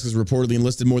 Elon Musk has reportedly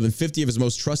enlisted more than 50 of his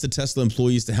most trusted Tesla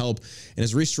employees to help in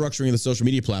his restructuring of the social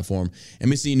media platform.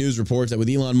 NBC News reports that with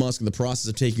Elon Musk in the process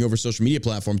of taking over social media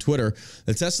platform Twitter,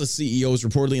 the Tesla CEO has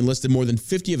reportedly enlisted more than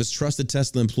 50 of his trusted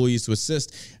Tesla employees to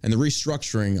assist in the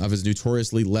restructuring of his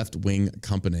notoriously left-wing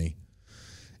company.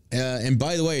 And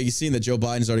by the way, are you seeing that Joe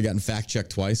Biden's already gotten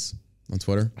fact-checked twice on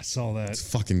Twitter? I saw that. It's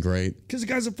fucking great. Because the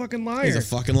guy's a fucking liar. He's a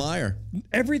fucking liar.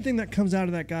 Everything that comes out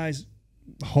of that guy's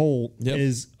hole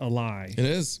is a lie. It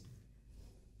is.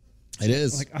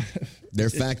 Like, they're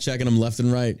fact-checking him left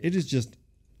and right. It is just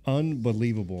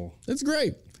unbelievable. It's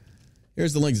great.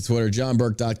 Here's the link to Twitter,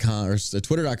 johnburke.com or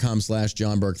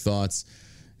twitter.com/johnburkethoughts.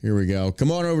 Here we go.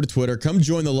 Come on over to Twitter. Come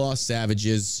join the Lost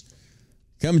Savages.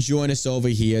 Come join us over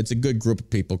here. It's a good group of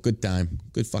people. Good time.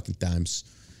 Good fucking times.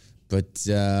 But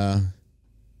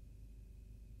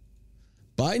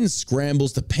Biden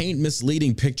scrambles to paint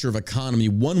misleading picture of economy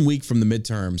 1 week from the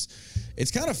midterms. It's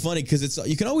kind of funny because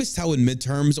you can always tell when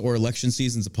midterms or election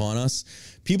season's upon us,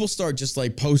 people start just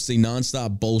like posting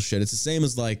nonstop bullshit. It's the same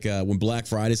as like when Black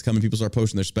Friday's coming, people start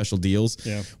posting their special deals.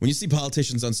 Yeah. When you see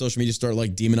politicians on social media start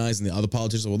like demonizing the other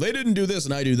politicians, well, they didn't do this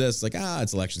and I do this. Like,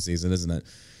 it's election season, isn't it?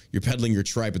 You're peddling your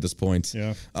tripe at this point.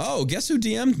 Yeah. Oh, guess who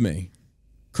DM'd me?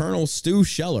 Colonel Stu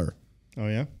Scheller. Oh,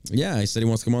 yeah? Yeah, he said he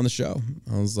wants to come on the show.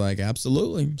 I was like,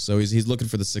 absolutely. So he's looking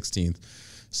for the 16th.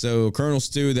 So Colonel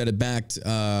Stu that had backed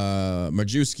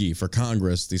Majewski for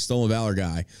Congress, the Stolen Valor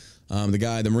guy,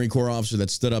 the Marine Corps officer that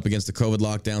stood up against the COVID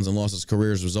lockdowns and lost his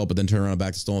career as a result, but then turned around and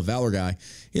back to Stolen Valor guy,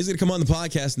 he's going to come on the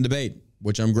podcast and debate,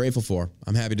 which I'm grateful for.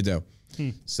 I'm happy to do.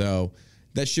 So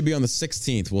that should be on the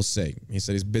 16th. We'll see. He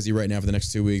said he's busy right now for the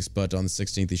next 2 weeks, but on the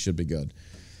 16th, he should be good.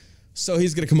 So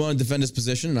he's going to come on and defend his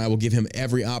position, and I will give him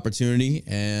every opportunity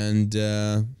and,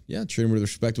 treat him with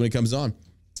respect when he comes on,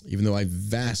 even though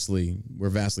we're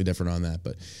vastly different on that.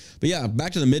 But yeah,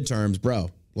 back to the midterms, bro.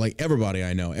 Like everybody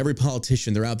I know, every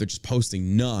politician, they're out there just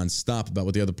posting nonstop about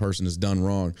what the other person has done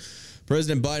wrong.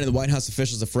 President Biden and the White House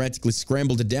officials have frantically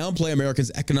scrambled to downplay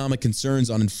Americans' economic concerns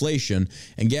on inflation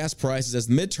and gas prices as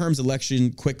the midterms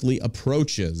election quickly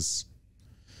approaches.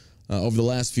 Over the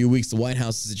last few weeks, the White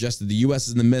House has suggested the U.S.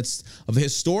 is in the midst of a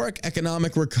historic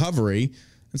economic recovery.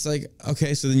 It's like,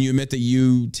 okay, so then you admit that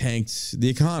you tanked the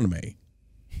economy.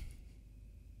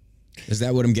 Is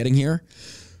that what I'm getting here?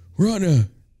 We're on a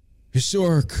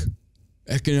historic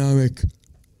economic.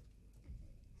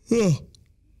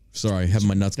 Sorry, having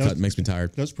my nuts cut makes me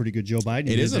tired. That's pretty good Joe Biden.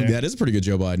 That is a pretty good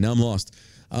Joe Biden. Now I'm lost.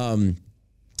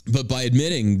 But by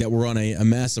admitting that we're on a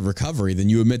massive recovery, then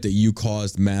you admit that you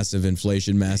caused massive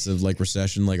inflation, massive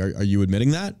recession. Are you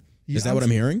admitting that? Is that what I'm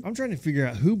hearing? I'm trying to figure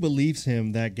out who believes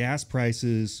him that gas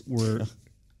prices were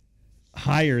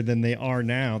higher than they are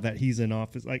now that he's in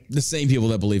office. Like the same people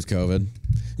that believe COVID.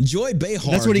 Joy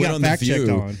Behar. That's what he got fact checked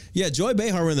on. Yeah, Joy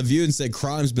Behar went on The View and said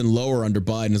crime's been lower under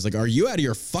Biden. It's like, are you out of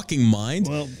your fucking mind?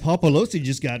 Well, Paul Pelosi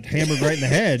just got hammered right in the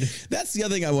head. That's the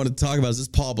other thing I want to talk about is this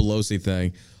Paul Pelosi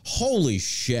thing. Holy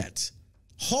shit.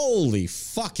 Holy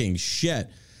fucking shit.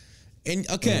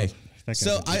 And okay.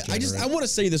 So I want to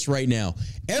say this right now.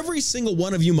 Every single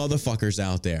one of you motherfuckers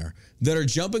out there that are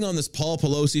jumping on this Paul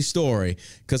Pelosi story,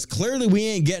 because clearly we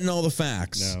ain't getting all the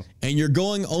facts, and you're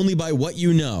going only by what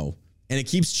you know, and it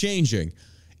keeps changing.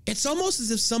 It's almost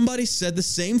as if somebody said the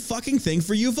same fucking thing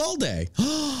for Uvalde.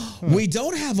 We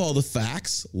don't have all the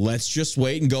facts. Let's just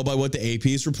wait and go by what the AP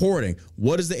is reporting.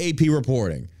 What is the AP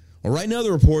reporting? Well, right now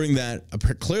they're reporting that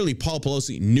clearly Paul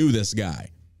Pelosi knew this guy.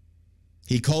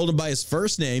 He called him by his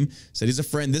first name, said he's a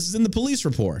friend. This is in the police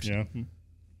report. Yeah. And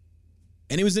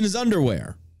he was in his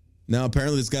underwear. Now,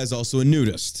 apparently, this guy's also a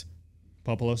nudist.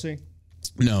 Paul Pelosi?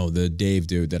 No, the Dave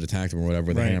dude that attacked him or whatever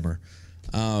with a hammer.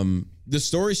 The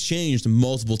story's changed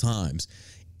multiple times.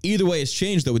 Either way, it's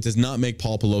changed, though. It does not make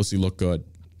Paul Pelosi look good.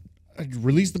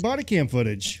 Release the body cam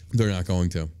footage. They're not going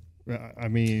to. I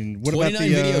mean, what 29 about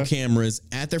the video cameras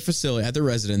at their facility, at their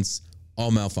residence,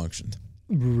 all malfunctioned.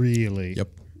 Really? Yep.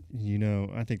 You know,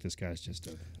 I think this guy's just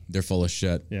a... They're full of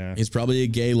shit. Yeah. He's probably a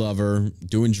gay lover,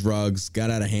 doing drugs, got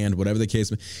out of hand, whatever the case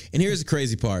may be. And here's the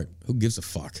crazy part. Who gives a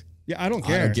fuck? Yeah, I don't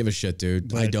care. I don't give a shit, dude.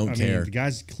 But, I don't care. Mean, the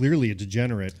guy's clearly a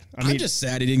degenerate. I'm just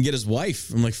sad he didn't get his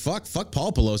wife. I'm like, fuck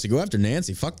Paul Pelosi. Go after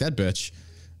Nancy. Fuck that bitch.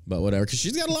 But whatever, because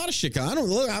she's got a lot of shit.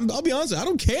 I'll be honest, I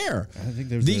don't care. I think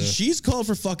there's she's called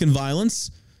for fucking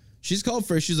violence. She's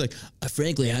like,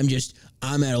 frankly,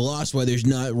 I'm at a loss why there's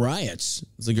not riots.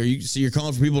 It's like, you're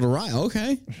calling for people to riot?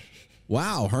 Okay.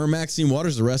 Wow. Her, Maxine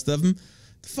Waters, the rest of them,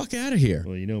 the fuck out of here.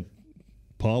 Well, you know,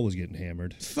 Paul was getting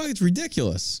hammered. Fuck, it's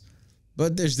ridiculous.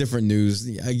 But there's different news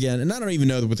again, and I don't even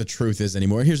know what the truth is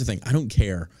anymore. Here's the thing. I don't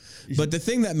care. But the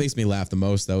thing that makes me laugh the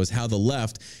most, though, is how the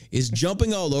left is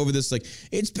jumping all over this. Like,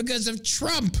 it's because of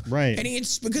Trump. Right. And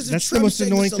it's because of Trump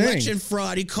saying this election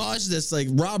fraud. He caused this. Like,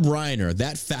 Rob Reiner,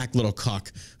 that fat little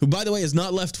cuck, who, by the way, has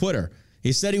not left Twitter.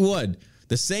 He said he would.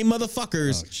 The same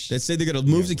motherfuckers that say they're going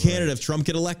to move to Canada if Trump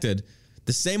get elected,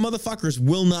 the same motherfuckers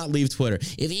will not leave Twitter.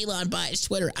 If Elon buys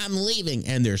Twitter, I'm leaving.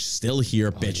 And they're still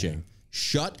here bitching. Yeah.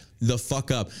 Shut the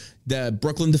fuck up. The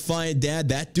Brooklyn Defiant dad,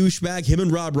 that douchebag, him and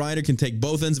Rob Reiner can take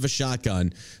both ends of a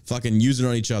shotgun, fucking use it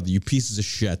on each other. You pieces of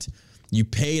shit. You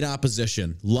paid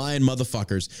opposition, lying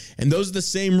motherfuckers. And those are the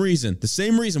same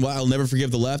reason why I'll never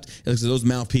forgive the left is because of those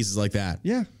mouthpieces like that.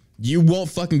 Yeah. You won't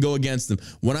fucking go against them.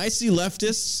 When I see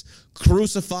leftists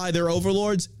crucify their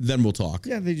overlords, then we'll talk.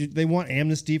 Yeah, they want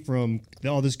amnesty from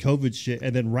all this COVID shit,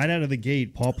 and then right out of the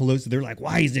gate, Paul Pelosi, they're like,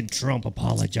 why isn't Trump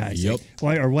apologizing? Yep.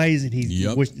 Why isn't he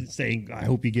saying, I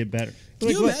hope you get better? Can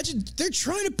you imagine? They're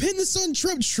trying to pin this on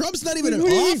Trump. Trump's not even in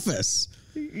office.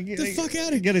 Get the fuck out of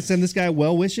here. You gotta send this guy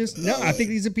well wishes? No, I think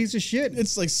he's a piece of shit.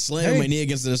 It's like slamming my knee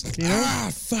against this.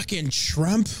 Fucking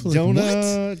Trump.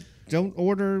 Like, Don't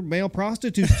order male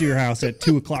prostitutes to your house at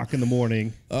 2 o'clock in the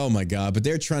morning. Oh, my God. But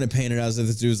they're trying to paint it out as if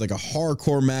this dude's like a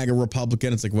hardcore MAGA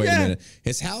Republican. It's like, wait a minute.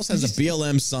 His house has a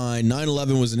BLM sign.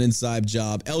 9/11 was an inside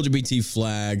job. LGBT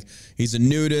flag. He's a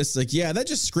nudist. Like, yeah, that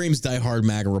just screams diehard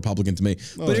MAGA Republican to me.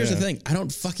 But here's the thing. I don't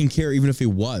fucking care even if he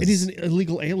was. And he's an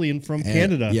illegal alien from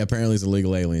Canada. Yeah, apparently he's a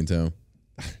legal alien, too.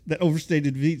 That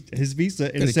overstated his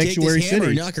visa in a sanctuary city.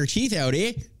 And knock her teeth out,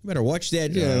 eh? You better watch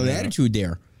that attitude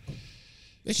there.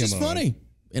 It's just funny.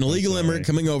 An illegal immigrant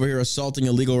coming over here assaulting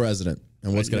a legal resident.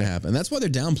 And what's going to happen? And that's why they're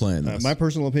downplaying this. My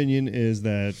personal opinion is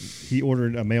that he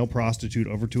ordered a male prostitute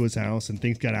over to his house and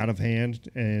things got out of hand.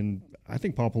 And I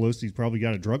think Paul Pelosi's probably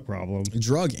got a drug problem.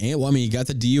 Well, I mean, he got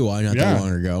the DUI not that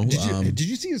long ago. Did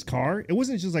you see his car? It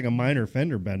wasn't just like a minor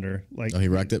fender bender. Like, he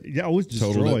wrecked it? Yeah, it was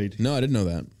destroyed. No, I didn't know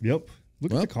that. Yep.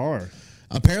 Look at the car.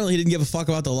 Apparently, he didn't give a fuck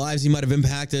about the lives he might have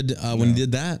impacted when he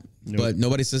did that. Nope. But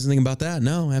nobody says anything about that.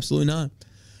 No, absolutely not.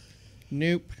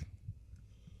 Nope.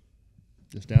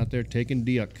 Just out there taking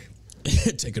dick.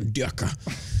 Taking dick.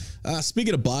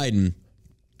 Speaking of Biden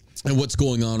and what's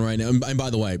going on right now, and by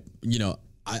the way, you know,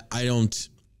 I don't,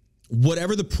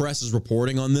 whatever the press is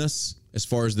reporting on this, as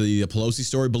far as the Pelosi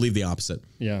story, believe the opposite.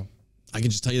 Yeah. I can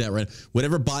just tell you that right.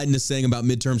 Whatever Biden is saying about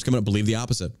midterms coming up, believe the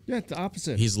opposite. Yeah, it's the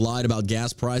opposite. He's lied about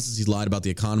gas prices. He's lied about the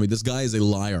economy. This guy is a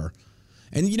liar.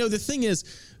 And, the thing is,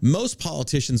 most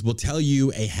politicians will tell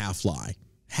you a half lie.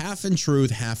 Half in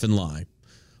truth, half in lie.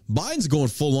 Biden's going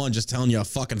full on just telling you a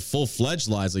fucking full-fledged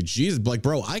lies. Like, Jesus, like,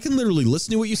 bro, I can literally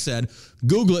listen to what you said,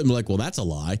 Google it, and be like, well, that's a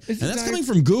lie. And that's coming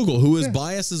from Google, who is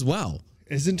biased as well.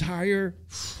 His entire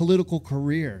political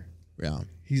career. Yeah.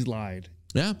 He's lied.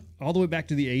 Yeah. All the way back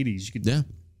to the 80s. You could. Yeah.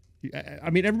 I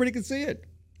mean, everybody can see it.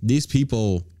 These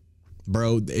people,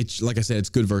 bro, it's like I said, it's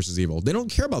good versus evil. They don't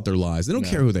care about their lies. They don't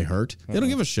care who they hurt. They don't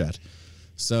give a shit.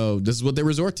 So this is what they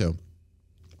resort to.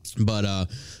 But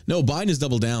no, Biden has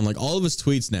doubled down. Like all of his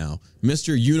tweets now,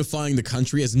 Mr. Unifying the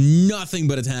country is nothing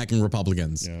but attacking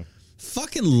Republicans. Yeah.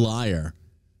 Fucking liar.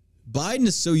 Biden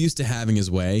is so used to having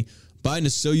his way. Biden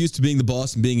is so used to being the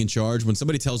boss and being in charge. When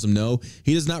somebody tells him no,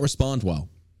 he does not respond well.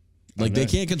 Like they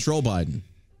can't control Biden.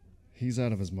 He's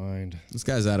out of his mind. This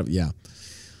guy's out of, yeah.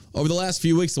 Over the last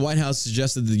few weeks, the White House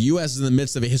suggested the U.S. is in the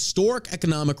midst of a historic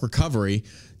economic recovery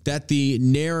that the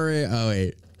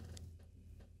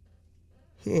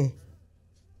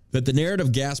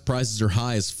narrative gas prices are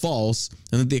high is false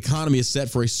and that the economy is set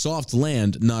for a soft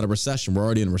land, not a recession. We're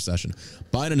already in a recession.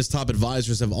 Biden and his top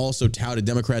advisors have also touted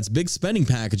Democrats' big spending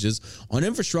packages on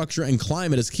infrastructure and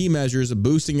climate as key measures of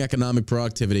boosting economic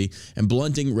productivity and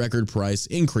blunting record price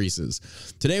increases.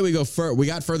 Today we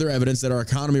got further evidence that our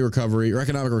economic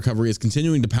recovery is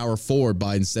continuing to power forward,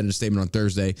 Biden said in a statement on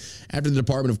Thursday after the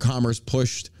Department of Commerce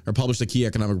published a key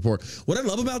economic report. What I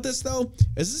love about this, though,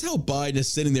 is this how Biden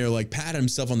is sitting there, like, patting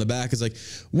himself on the back. Is like,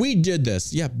 we did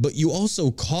this. Yeah, but you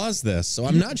also caused this. So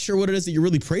I'm not sure what it is that you're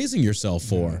really praising yourself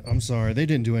for. I'm sorry. They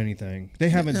didn't do anything. They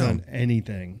haven't done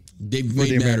anything. They've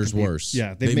made matters worse.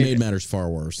 Yeah. They've made matters far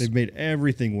worse. They've made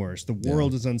everything worse. The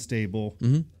world is unstable.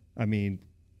 Mm-hmm. I mean,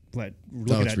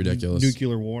 look at ridiculous.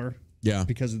 Nuclear war. Yeah.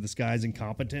 Because of this guy's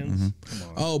incompetence. Mm-hmm. Come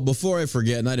on. Oh, before I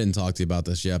forget, and I didn't talk to you about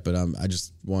this yet, but I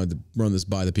just wanted to run this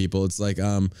by the people. It's like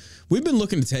we've been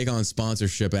looking to take on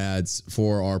sponsorship ads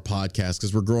for our podcast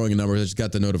because we're growing in numbers. I just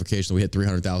got the notification that we hit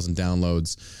 300,000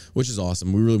 downloads, which is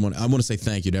awesome. I want to say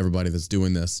thank you to everybody that's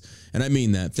doing this. And I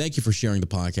mean that. Thank you for sharing the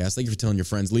podcast. Thank you for telling your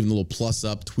friends, leaving a little plus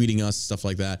up, tweeting us, stuff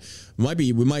like that.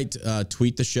 We might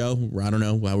tweet the show. I don't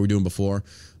know how we were doing before.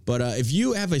 But if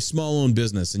you have a small-owned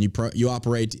business and you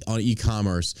operate on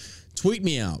e-commerce, tweet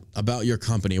me out about your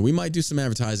company. We might do some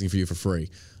advertising for you for free,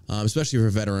 especially if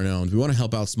you're veteran-owned. We want to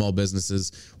help out small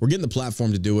businesses. We're getting the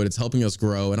platform to do it. It's helping us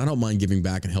grow, and I don't mind giving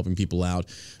back and helping people out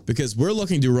because we're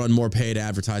looking to run more paid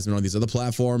advertisement on these other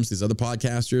platforms, these other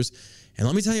podcasters. And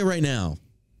let me tell you right now,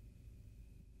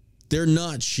 they're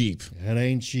not cheap. That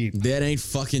ain't cheap. That ain't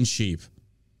fucking cheap.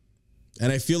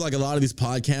 And I feel like a lot of these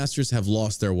podcasters have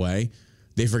lost their way.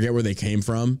 They forget where they came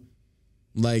from.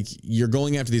 Like, you're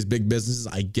going after these big businesses.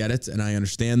 I get it, and I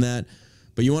understand that.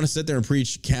 But you want to sit there and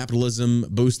preach capitalism,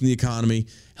 boosting the economy,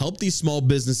 help these small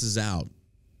businesses out.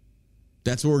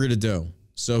 That's what we're going to do.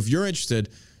 So if you're interested,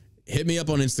 hit me up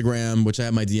on Instagram, which I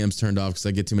have my DMs turned off because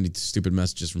I get too many stupid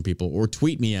messages from people, or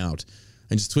tweet me out.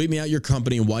 And just tweet me out your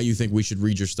company and why you think we should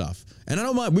read your stuff. And I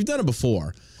don't mind. We've done it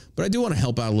before. But I do want to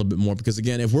help out a little bit more because,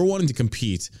 again, if we're wanting to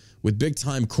compete with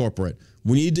big-time corporate,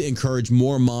 we need to encourage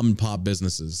more mom-and-pop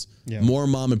businesses, more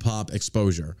mom-and-pop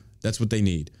exposure. That's what they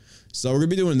need. So we're going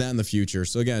to be doing that in the future.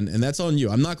 So, again, and that's on you.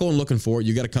 I'm not going looking for it.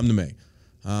 You got to come to me.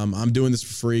 I'm doing this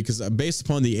for free because based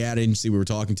upon the ad agency we were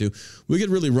talking to, we could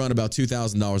really run about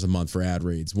 $2,000 a month for ad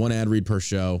reads, one ad read per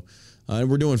show. And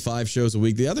we're doing 5 shows a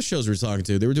week. The other shows we were talking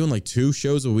to, they were doing like 2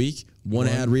 shows a week, one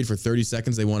ad read for 30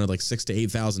 seconds. They wanted like $6,000 to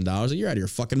 $8,000. You're out of your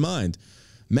fucking mind.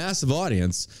 Massive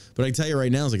audience. But I can tell you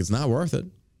right now, it's not worth it.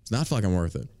 It's not fucking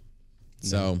worth it.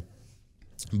 So,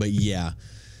 but yeah.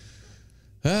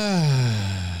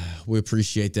 We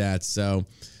appreciate that. So,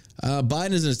 Biden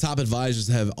and his top advisors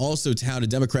have also touted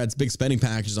Democrats' big spending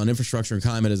packages on infrastructure and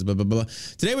climate as blah, blah, blah.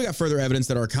 Today, we got further evidence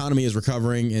that our economy is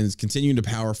recovering and is continuing to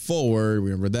power forward.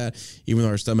 We remember that, even though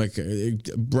our stomach,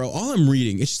 bro, all I'm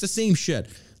reading, it's just the same shit.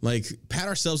 Like, pat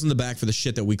ourselves in the back for the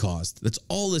shit that we caused. That's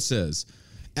all this is.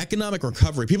 Economic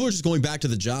recovery. People are just going back to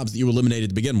the jobs that you eliminated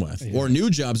to begin with, or new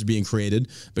jobs are being created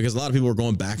because a lot of people are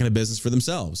going back into business for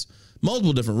themselves.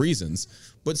 Multiple different reasons.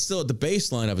 But still, at the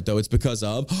baseline of it, though, it's because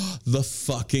of the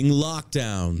fucking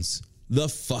lockdowns. The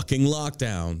fucking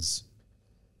lockdowns.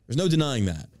 There's no denying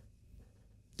that.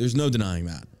 There's no denying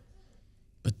that.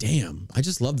 But damn, I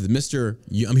just love that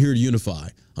I'm here to unify.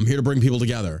 I'm here to bring people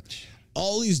together.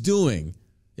 All he's doing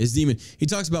is he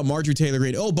talks about Marjorie Taylor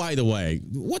Greene. Oh, by the way,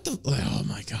 oh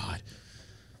my God.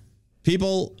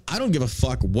 People, I don't give a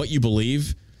fuck what you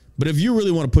believe. But if you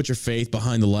really want to put your faith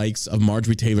behind the likes of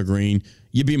Marjorie Taylor Greene,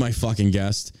 you be my fucking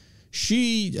guest.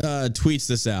 She tweets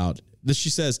this out. She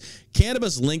says,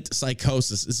 cannabis-linked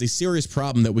psychosis is a serious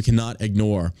problem that we cannot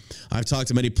ignore. I've talked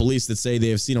to many police that say they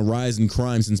have seen a rise in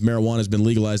crime since marijuana has been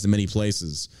legalized in many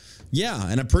places. Yeah,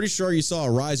 and I'm pretty sure you saw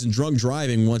a rise in drunk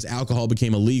driving once alcohol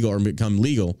became illegal or become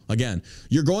legal. Again,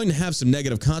 you're going to have some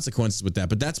negative consequences with that,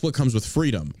 but that's what comes with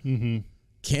freedom.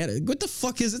 Mm-hmm. What the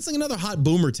fuck is it? It's like another hot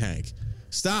boomer tank.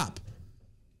 Stop.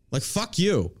 Like, fuck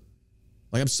you.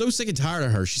 Like, I'm so sick and tired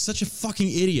of her. She's such a fucking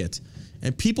idiot.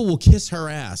 And people will kiss her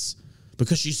ass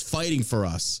because she's fighting for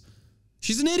us.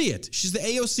 She's an idiot. She's the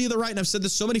AOC of the right, and I've said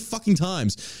this so many fucking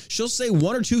times. She'll say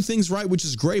one or two things right, which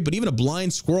is great, but even a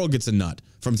blind squirrel gets a nut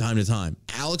from time to time.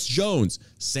 Alex Jones,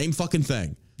 same fucking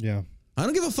thing. Yeah. I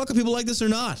don't give a fuck if people like this or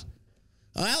not.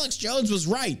 Alex Jones was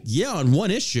right. Yeah, on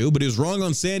one issue, but he was wrong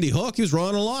on Sandy Hook. He was wrong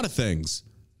on a lot of things.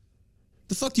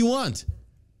 The fuck do you want?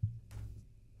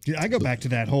 Dude, I go back to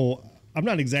that whole... I'm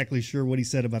not exactly sure what he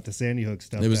said about the Sandy Hook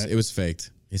stuff. It was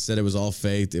faked. He said it was all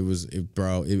faked. It was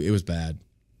bad.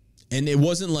 And it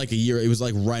wasn't like a year. It was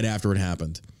like right after it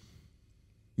happened.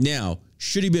 Now,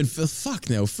 should he been... Fuck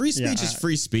no. Free speech is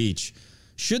free speech.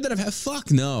 Should that have had...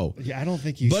 Fuck no. Yeah, I don't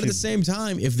think you But should. at the same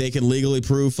time, if they can legally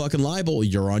prove fucking libel,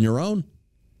 you're on your own.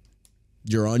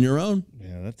 You're on your own.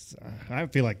 Yeah, that's... I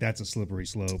feel like that's a slippery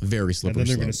slope. Very slippery And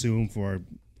then they're slope. going to sue him for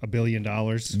 $1 billion.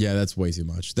 Yeah, that's way too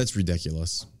much. That's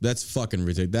ridiculous. That's fucking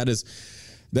ridiculous.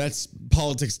 That's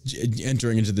politics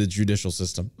entering into the judicial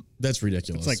system. That's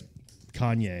ridiculous. It's like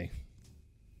Kanye.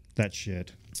 That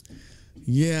shit.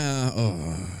 Yeah.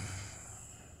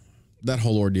 That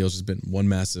whole ordeal's just been one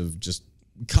massive just...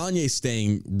 Kanye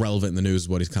staying relevant in the news is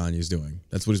what Kanye's doing.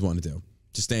 That's what he's wanting to do.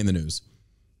 Just stay in the news.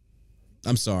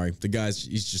 I'm sorry. The guy's,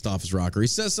 he's just off his rocker. He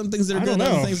says some things that are I good. don't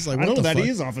know. Other things like, what I don't know the that fuck?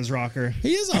 he is off his rocker.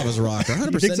 He is off his rocker,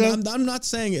 100%. You think so? I'm not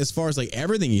saying as far as like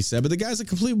everything he said, but the guy's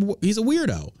he's a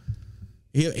weirdo.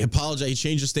 He apologized. He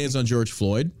changed his stance on George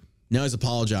Floyd. Now he's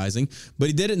apologizing, but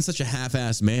he did it in such a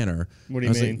half-assed manner. What do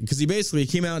you mean? Because he basically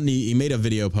came out and he made a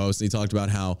video post and he talked about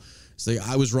how it's like,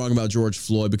 I was wrong about George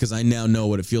Floyd because I now know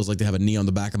what it feels like to have a knee on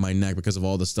the back of my neck because of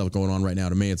all the stuff going on right now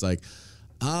to me. It's like,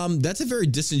 that's a very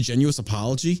disingenuous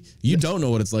apology. You don't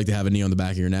know what it's like to have a knee on the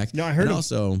back of your neck. No, I heard him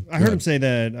say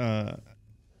that.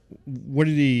 What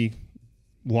did he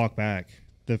walk back?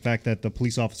 The fact that the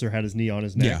police officer had his knee on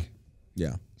his neck.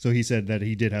 Yeah. So he said that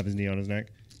he did have his knee on his neck.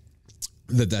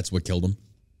 That's what killed him.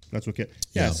 That's what.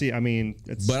 Yeah. See, I mean,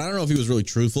 but I don't know if he was really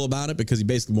truthful about it because he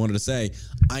basically wanted to say,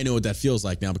 I know what that feels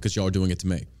like now because y'all are doing it to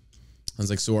me. I was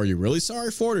like, so are you really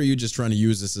sorry for it, or are you just trying to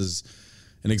use this as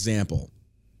an example?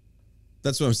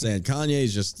 That's what I'm saying. Kanye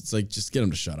is just get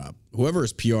him to shut up. Whoever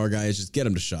his PR guy is, just get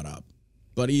him to shut up.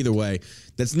 But either way,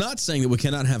 that's not saying that we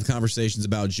cannot have conversations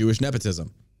about Jewish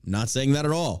nepotism. Not saying that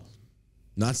at all.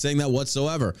 Not saying that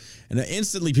whatsoever. And then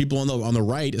instantly people on the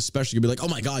right especially could be like, oh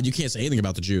my God, you can't say anything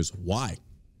about the Jews. Why?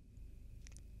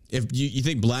 If you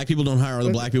think black people don't hire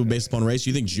other black people based upon race,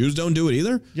 you think Jews don't do it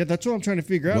either? Yeah, that's what I'm trying to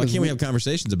figure out. Why can't we have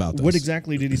conversations about this? What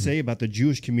exactly did he say about the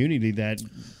Jewish community that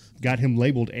got him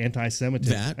labeled anti-Semitic?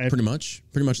 That, pretty much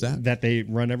that. That they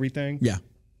run everything? Yeah.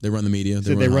 They run the media.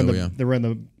 They run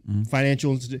the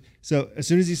financial institute. So as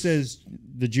soon as he says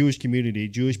the Jewish community,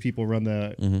 Jewish people run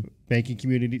the banking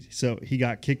community. So he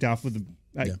got kicked off with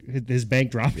his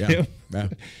bank dropped him. Yeah.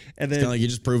 And then it's kind of like you're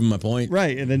just proving my point.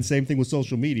 Right. And then same thing with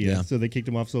social media. Yeah. So they kicked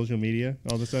him off social media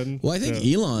all of a sudden. Well, I think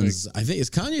is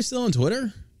Kanye still on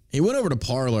Twitter? He went over to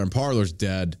Parler and Parler's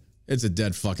dead. It's a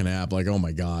dead fucking app. Like, oh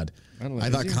my God.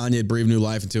 I thought Kanye had breathed new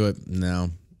life into it.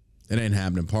 No, it ain't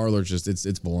happening. Parler's just,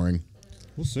 it's boring.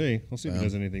 We'll see. We'll see if he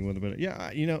does anything with it. But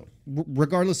yeah,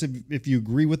 regardless if you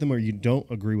agree with them or you don't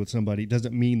agree with somebody, it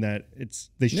doesn't mean that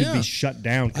they should be shut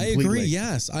down completely. I agree.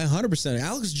 Yes, I 100%.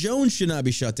 Alex Jones should not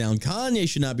be shut down. Kanye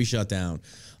should not be shut down.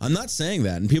 I'm not saying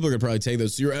that, and people are gonna probably take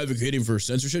this. So you're advocating for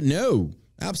censorship? No,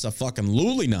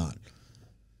 absolutely not.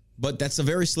 But that's a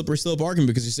very slippery slope argument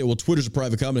because you say, well, Twitter's a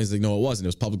private company. It's like, no, it wasn't. It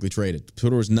was publicly traded.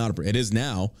 Twitter was not. It is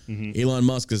now. Elon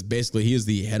Musk is basically, he is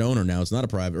the head owner now. It's not a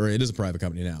private, or it is a private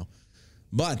company now.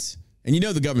 But, and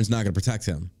the government's not going to protect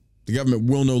him. The government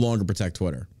will no longer protect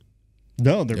Twitter.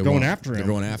 No, they're going after him. They're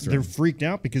going after him. They're freaked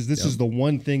out because this is the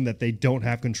one thing that they don't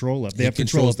have control of. They have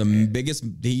controls control the biggest.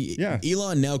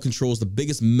 Elon now controls the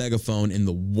biggest megaphone in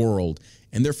the world,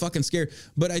 and they're fucking scared.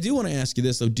 But I do want to ask you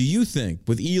this though: do you think,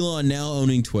 with Elon now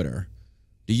owning Twitter,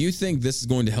 do you think this is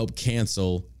going to help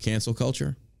cancel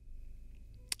culture?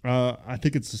 I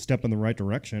think it's a step in the right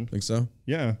direction. Think so?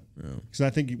 Yeah, because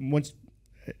I think once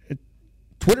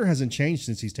Twitter hasn't changed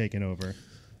since he's taken over.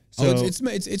 So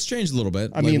it's changed a little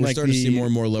bit. I mean, we're starting to see more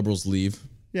and more liberals leave.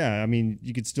 Yeah, I mean,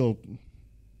 you could still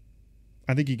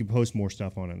I think you can post more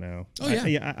stuff on it now. Oh,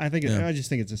 yeah. I think I just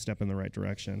think it's a step in the right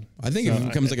direction. I think if it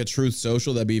becomes like a Truth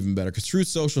Social, that'd be even better. Because Truth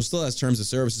Social still has terms of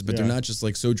services, but they're not just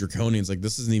like so draconian. It's like,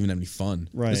 this isn't even any fun.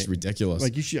 Right. This is ridiculous.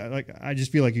 Like you should, like I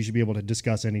just feel like you should be able to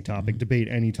discuss any topic, debate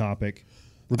any topic,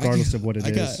 regardless of what it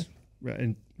is.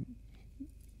 And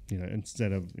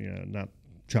instead of not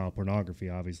child pornography,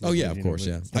 obviously. Oh yeah, of course,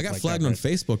 yeah. I got flagged on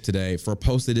Facebook today for a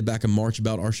post they did back in March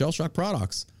about our Shell Shock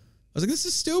products. I was like, this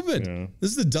is stupid. Yeah.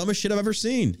 This is the dumbest shit I've ever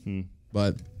seen.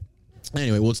 But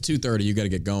anyway, well, it's 2:30. You got to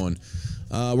get going.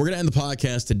 We're going to end the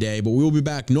podcast today, but we will be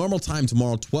back normal time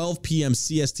tomorrow, 12 p.m.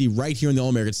 CST, right here on the All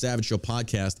American Savage Show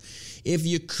podcast. If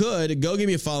you could, go give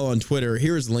me a follow on Twitter.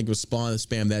 Here's the link with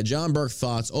spam that. John Burke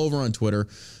Thoughts over on Twitter.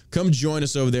 Come join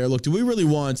us over there. Look, do we really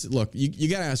want... Look, you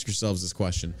got to ask yourselves this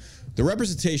question. The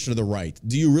representation of the right,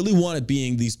 do you really want it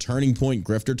being these turning point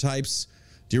grifter types?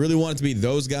 Do you really want it to be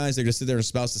those guys that are going to sit there and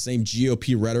espouse the same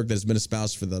GOP rhetoric that's been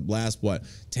espoused for the last,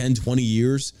 10, 20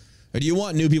 years? Or do you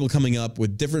want new people coming up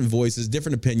with different voices,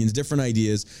 different opinions, different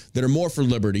ideas that are more for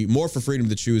liberty, more for freedom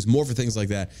to choose, more for things like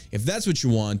that? If that's what you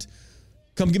want,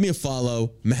 come give me a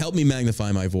follow. Help me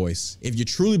magnify my voice. If you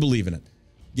truly believe in it,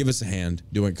 give us a hand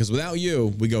doing it. Because without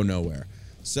you, we go nowhere.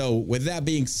 So with that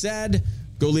being said,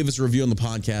 go leave us a review on the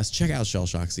podcast. Check out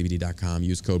shellshockcbd.com.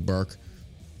 Use code Burke.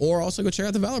 Or also go check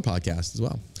out the Valor podcast as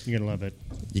well. You're going to love it.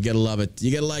 You got to love it.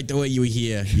 You got to like the way you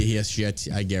hear shit.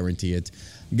 I guarantee it.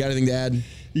 You got anything to add?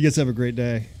 You guys have a great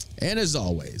day. And as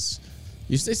always,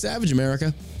 you stay savage,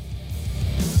 America.